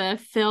part of the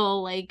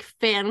Phil like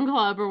fan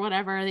club or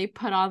whatever, they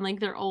put on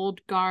like their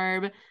old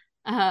garb.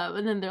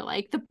 And then they're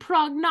like the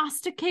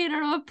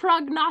prognosticator of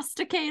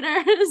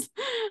prognosticators.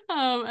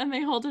 And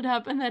they hold it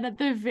up, and then at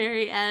the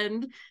very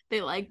end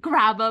they like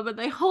grab him and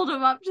they hold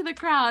him up to the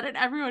crowd, and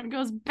everyone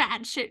goes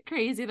batshit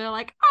crazy. They're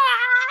like,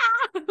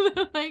 ah!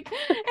 They're like,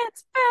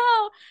 it's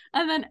Phil.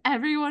 And then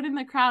everyone in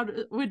the crowd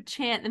would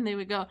chant, and they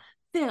would go,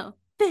 Phil,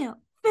 Phil,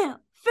 Phil,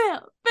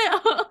 Phil,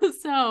 Phil.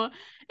 So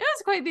it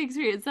was quite the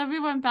experience. Then we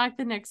went back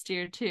the next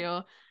year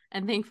too.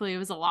 And thankfully it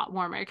was a lot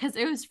warmer, because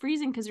it was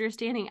freezing because we were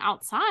standing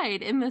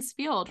outside in this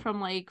field from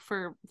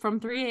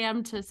 3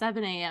 a.m. to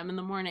 7 a.m. in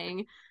the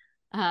morning.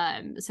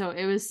 So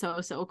it was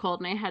so cold,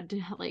 and I had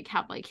to like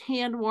have like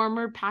hand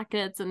warmer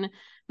packets, and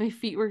my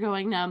feet were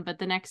going numb. But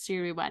the next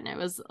year we went, and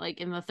it was like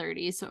in the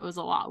 30s, so it was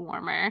a lot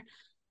warmer.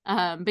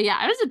 But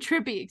yeah, it was a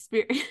trippy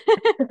experience.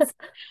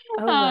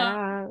 Oh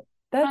wow,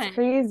 that's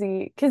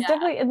crazy. Because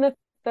definitely in the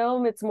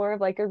film it's more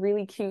of like a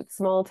really cute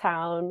small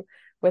town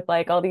with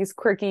like all these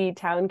quirky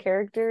town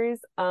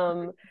characters.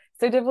 So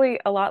definitely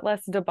a lot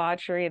less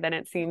debauchery than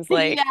it seems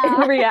like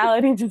in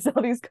reality, just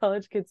all these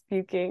college kids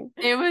puking.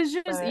 It was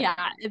just,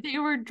 they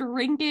were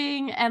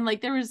drinking, and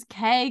like there was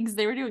kegs,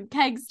 they were doing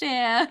keg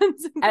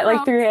stands. At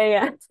like 3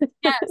 a.m.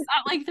 Yes,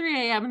 at like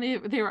 3 a.m.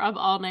 and they were up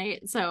all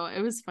night. So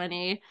it was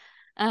funny.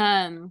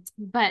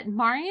 But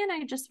Marriya and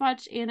I just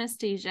watched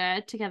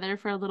Anastasia together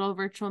for a little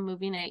virtual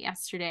movie night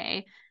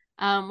yesterday.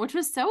 Which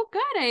was so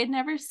good. I had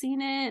never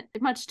seen it,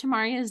 much to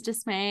Marriya's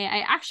dismay. I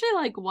actually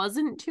like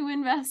wasn't too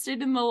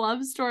invested in the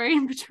love story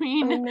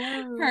between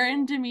her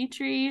and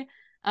Dimitri.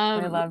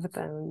 I love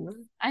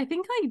them. I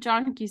think like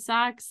John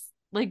Cusack's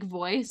like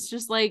voice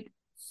just like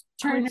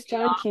turned me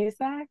John off.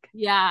 Cusack?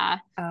 Yeah.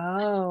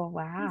 Oh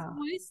wow.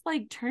 His voice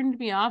like turned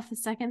me off the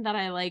second that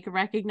I like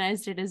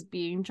recognized it as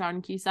being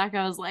John Cusack.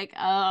 I was like, oh,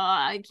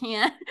 I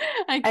can't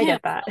I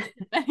get that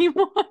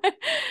anymore.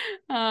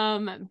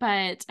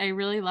 But I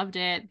really loved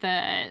it.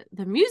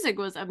 The music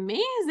was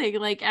amazing.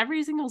 Like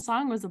every single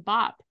song was a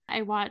bop.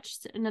 I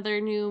watched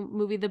another new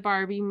movie, the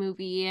Barbie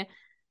movie.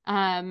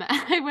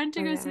 I went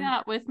to go see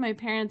that with my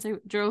parents. I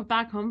drove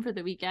back home for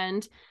the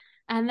weekend.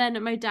 And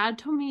then my dad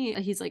told me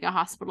he's like a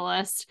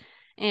hospitalist,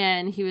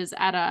 and he was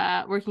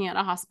working at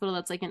a hospital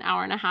that's like an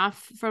hour and a half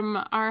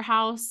from our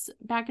house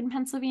back in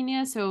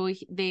Pennsylvania. So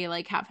they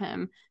like have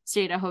him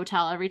stay at a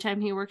hotel every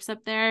time he works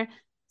up there.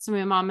 So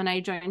my mom and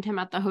I joined him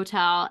at the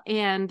hotel,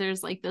 and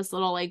there's like this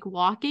little like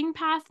walking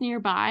path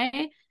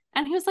nearby.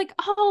 And he was like,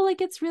 oh,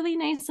 like it's really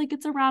nice. Like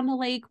it's around a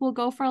lake. We'll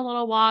go for a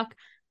little walk.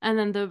 And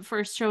then the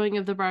first showing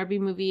of the Barbie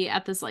movie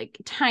at this like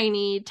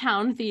tiny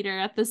town theater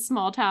at this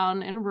small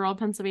town in rural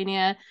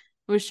Pennsylvania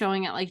was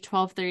showing at like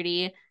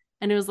 12:30,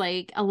 and it was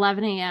like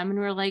 11 a.m. and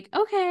we were like,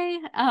 okay.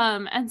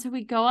 And so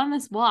we go on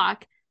this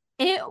walk.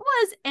 It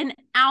was an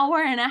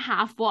hour and a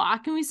half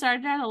walk, and we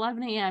started at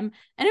 11 a.m.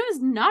 and it was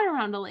not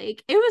around a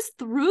lake. It was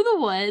through the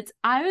woods.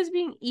 I was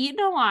being eaten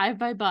alive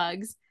by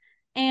bugs.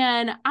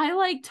 And I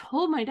like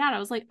told my dad, I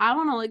was like, I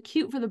want to look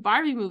cute for the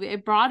Barbie movie. I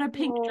brought a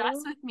pink dress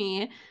with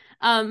me.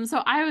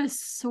 So I was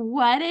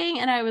sweating,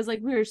 and I was like,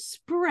 we were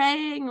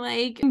spraying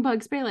like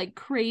bug spray like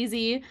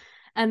crazy.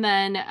 And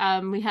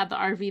then we had the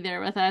RV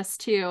there with us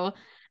too.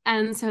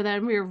 And so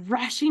then we were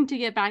rushing to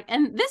get back.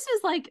 And this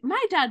is like,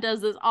 my dad does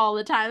this all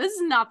the time. This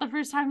is not the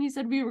first time he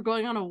said we were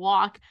going on a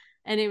walk,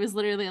 and it was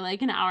literally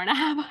like an hour and a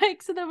half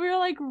hike. So then we were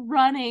like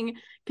running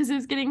because it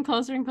was getting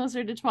closer and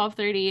closer to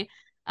 12:30.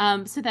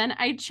 So then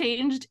I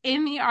changed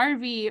in the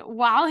RV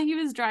while he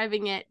was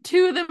driving it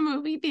to the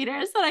movie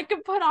theater so that I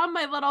could put on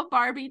my little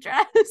Barbie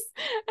dress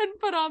and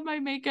put on my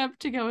makeup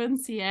to go and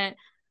see it.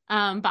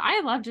 But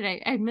I loved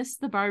it. I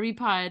missed the Barbie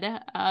pod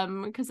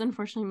because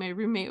unfortunately my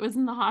roommate was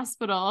in the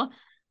hospital.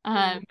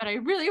 But I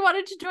really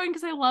wanted to join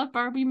because I love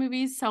Barbie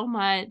movies so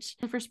much.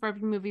 The first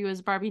Barbie movie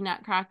was Barbie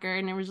Nutcracker,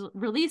 and it was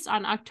released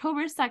on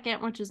October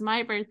 2nd, which is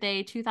my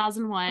birthday,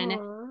 2001.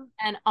 Aww.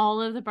 And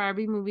all of the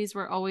Barbie movies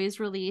were always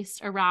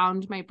released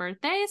around my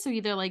birthday. So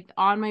either like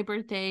on my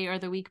birthday or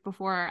the week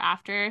before or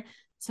after.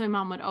 So my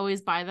mom would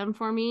always buy them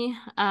for me.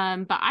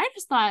 But I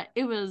just thought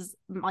it was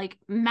like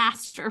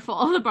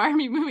masterful, the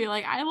Barbie movie.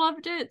 Like I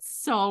loved it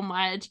so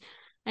much.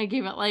 I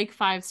gave it like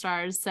 5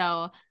 stars.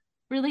 So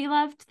really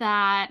loved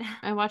that.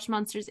 I watched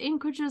Monsters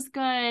Inc., which was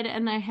good.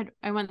 And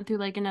I went through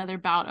like another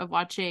bout of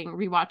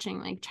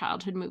rewatching like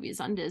childhood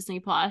movies on Disney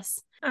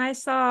Plus. I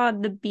saw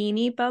the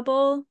Beanie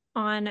Bubble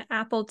on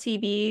Apple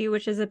TV,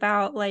 which is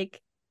about like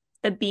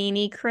the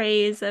beanie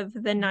craze of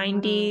the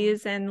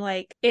 90s. And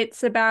like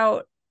it's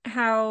about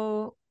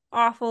how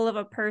awful of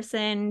a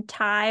person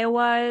Ty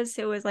was.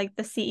 It was like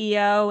the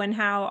CEO, and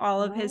how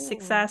all of his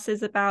success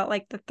is about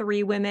like the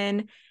 3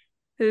 women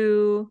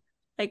who,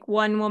 like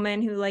one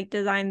woman who like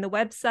designed the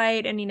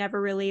website and he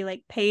never really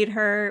like paid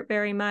her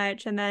very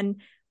much, and then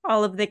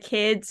all of the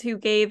kids who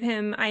gave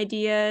him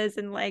ideas,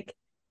 and like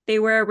they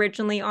were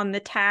originally on the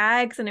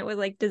tags and it was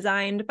like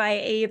designed by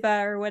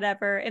Ava or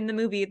whatever. In the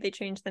movie they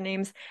changed the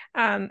names,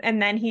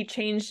 and then he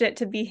changed it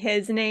to be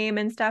his name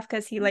and stuff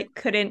because he like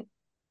couldn't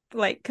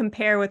like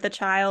compare with the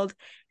child,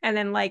 and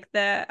then like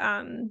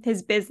the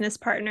his business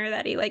partner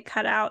that he like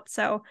cut out.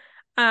 So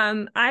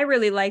I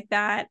really like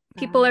that.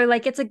 People are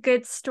like, it's a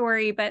good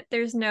story, but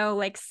there's no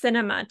like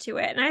cinema to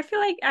it. And I feel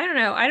like, I don't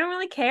know, I don't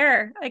really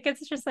care. Like,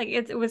 it's just like,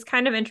 it was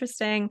kind of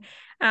interesting.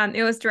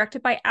 It was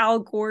directed by Al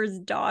Gore's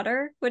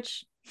daughter,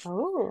 which,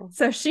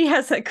 so she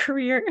has a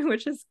career,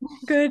 which is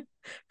good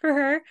for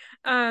her.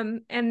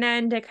 And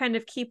then to kind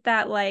of keep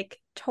that like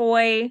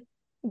toy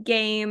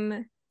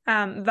game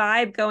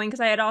vibe going, because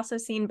I had also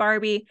seen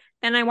Barbie,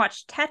 and I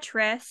watched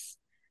Tetris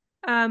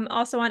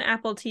also on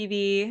Apple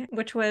TV,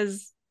 which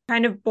was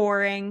kind of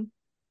boring.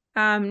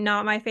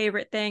 Not my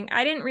favorite thing.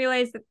 I didn't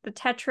realize that the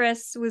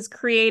Tetris was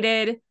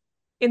created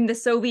in the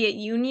Soviet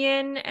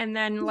Union, and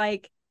then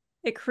like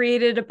it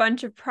created a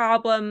bunch of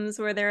problems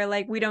where they're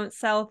like, we don't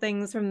sell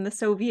things from the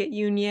Soviet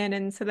Union,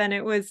 and so then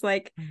it was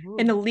like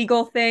an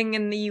illegal thing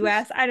in the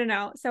US. I don't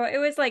know. So it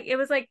was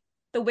like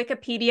the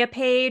Wikipedia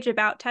page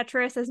about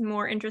Tetris is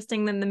more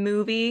interesting than the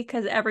movie,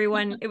 because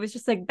everyone, it was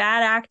just like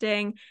bad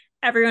acting.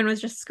 Everyone was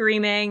just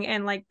screaming,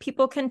 and like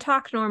people can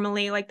talk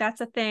normally. Like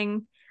that's a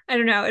thing. I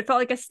don't know. It felt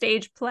like a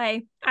stage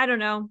play. I don't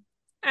know.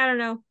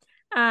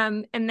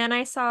 And then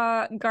I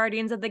saw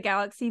Guardians of the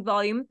Galaxy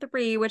Volume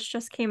 3, which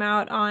just came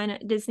out on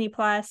Disney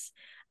Plus,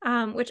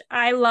 which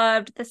I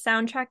loved. The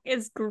soundtrack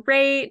is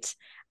great.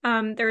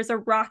 There's a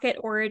rocket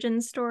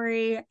origin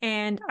story,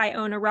 and I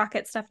own a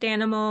rocket stuffed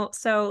animal.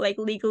 So like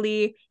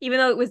legally, even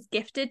though it was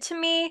gifted to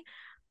me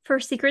for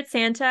Secret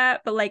Santa,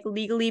 but like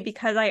legally,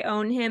 because I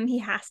own him, he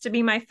has to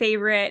be my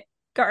favorite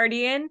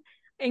guardian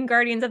in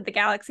Guardians of the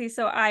Galaxy.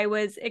 So I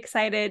was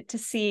excited to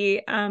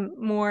see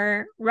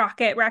more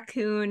Rocket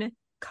Raccoon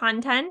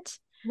content.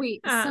 Wait,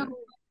 so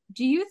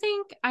do you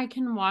think I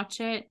can watch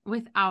it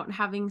without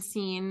having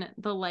seen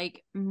the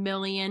like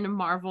million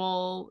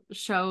Marvel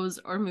shows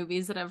or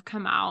movies that have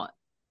come out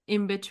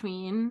in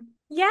between?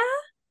 Yeah.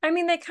 I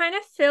mean, they kind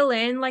of fill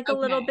in like a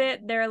little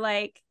bit. They're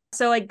like,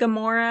 so like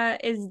Gamora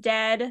is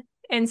dead.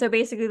 And so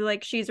basically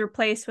like she's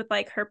replaced with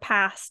like her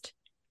past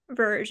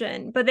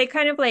version. But they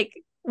kind of like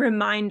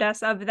remind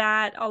us of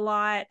that a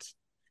lot.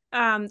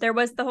 There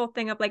was the whole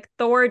thing of like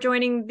Thor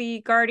joining the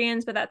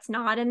Guardians, but that's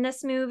not in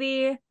this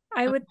movie.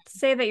 I would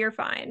say that you're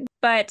fine.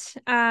 But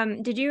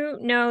did you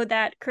know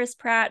that Chris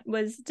Pratt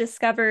was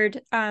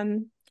discovered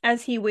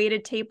as he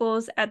waited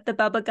tables at the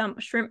Bubba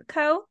Gump Shrimp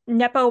Co.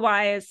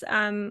 Nepo-wise,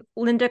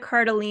 Linda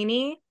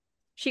Cardellini.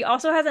 She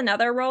also has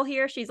another role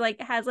here. She's like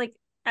has like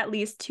at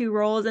least 2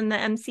 roles in the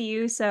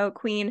MCU, so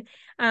Queen.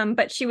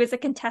 But she was a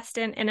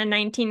contestant in a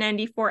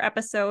 1994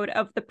 episode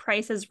of The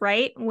Price is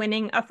Right,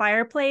 winning a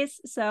fireplace.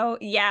 So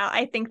yeah,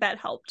 I think that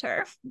helped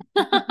her.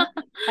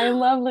 I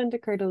love Linda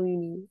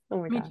Cardellini.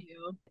 Oh my God. Me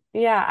too.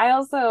 Yeah, I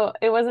also,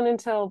 it wasn't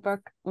until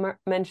Brooke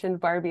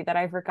mentioned Barbie that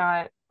I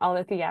forgot all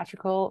the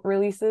theatrical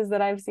releases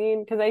that I've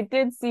seen, because I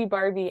did see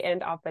Barbie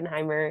and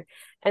Oppenheimer.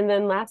 And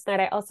then last night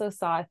I also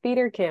saw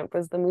Theater Camp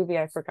was the movie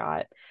I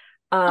forgot.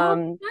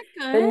 Good.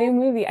 The new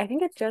movie, I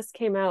think it just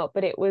came out,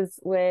 but it was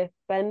with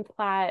Ben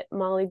Platt,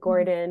 Molly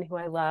Gordon, who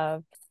I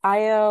love,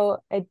 Ayo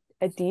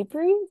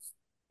Adibri.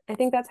 I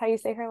think that's how you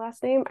say her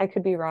last name. I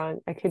could be wrong.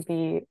 I could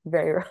be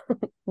very wrong.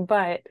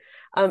 But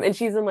and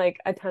she's in like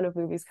a ton of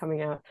movies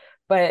coming out.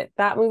 But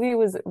that movie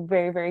was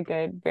very, very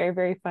good, very,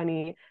 very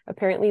funny.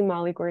 Apparently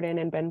Molly Gordon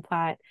and Ben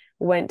Platt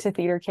went to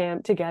theater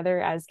camp together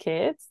as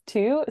kids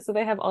too. So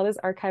they have all this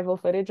archival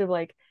footage of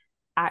like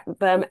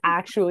them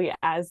actually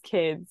as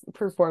kids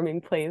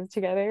performing plays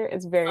together.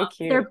 It's very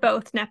cute. They're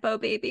both Nepo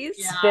babies.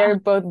 Yeah. They're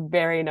both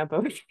very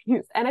Nepo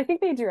babies. And I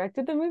think they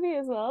directed the movie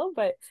as well,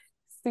 but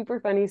super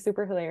funny,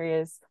 super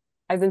hilarious.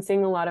 I've been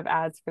seeing a lot of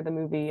ads for the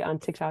movie on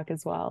TikTok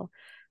as well.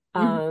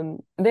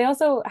 They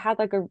also had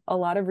like a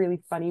lot of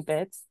really funny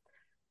bits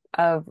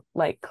of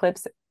like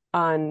clips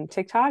on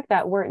TikTok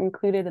that weren't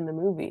included in the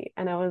movie.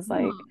 And I was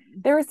like,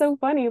 they were so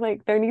funny.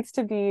 Like there needs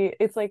to be,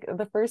 it's like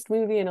the first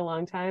movie in a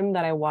long time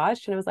that I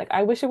watched. And I was like,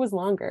 I wish it was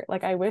longer.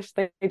 Like I wish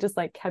they just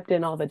like kept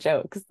in all the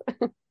jokes.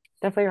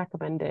 Definitely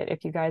recommend it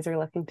if you guys are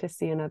looking to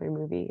see another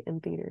movie in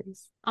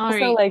theaters.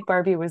 Also, like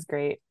Barbie was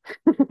great.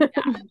 Yeah,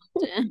 I loved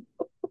it.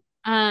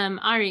 All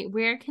right,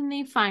 where can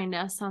they find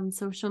us on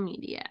social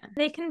media?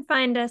 They can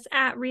find us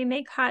at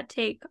Remake Hot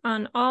Take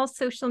on all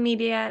social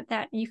media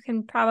that you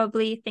can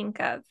probably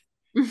think of.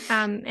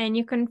 And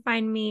you can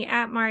find me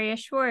at Marriya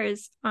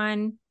Schwarz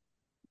on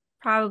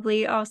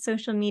probably all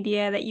social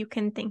media that you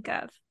can think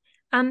of.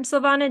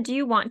 Silvana, do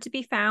you want to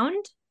be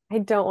found? I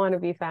don't want to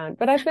be found,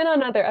 but I've been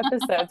on other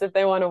episodes if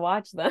they want to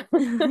watch them.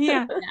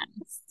 Yeah.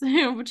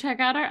 So check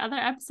out our other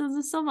episodes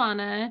of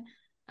Silvana.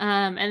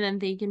 And then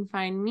they can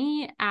find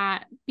me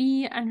at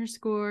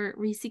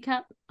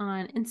B_ReeseCup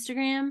on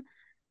Instagram.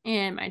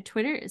 And my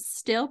Twitter is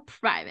still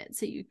private,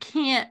 so you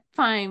can't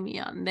find me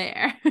on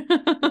there.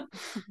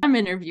 I'm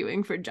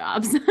interviewing for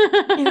jobs.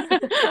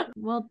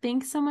 Well,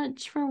 thanks so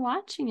much for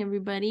watching,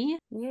 everybody.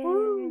 Yay.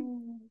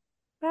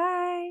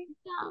 Bye.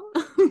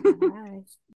 Yeah. Bye.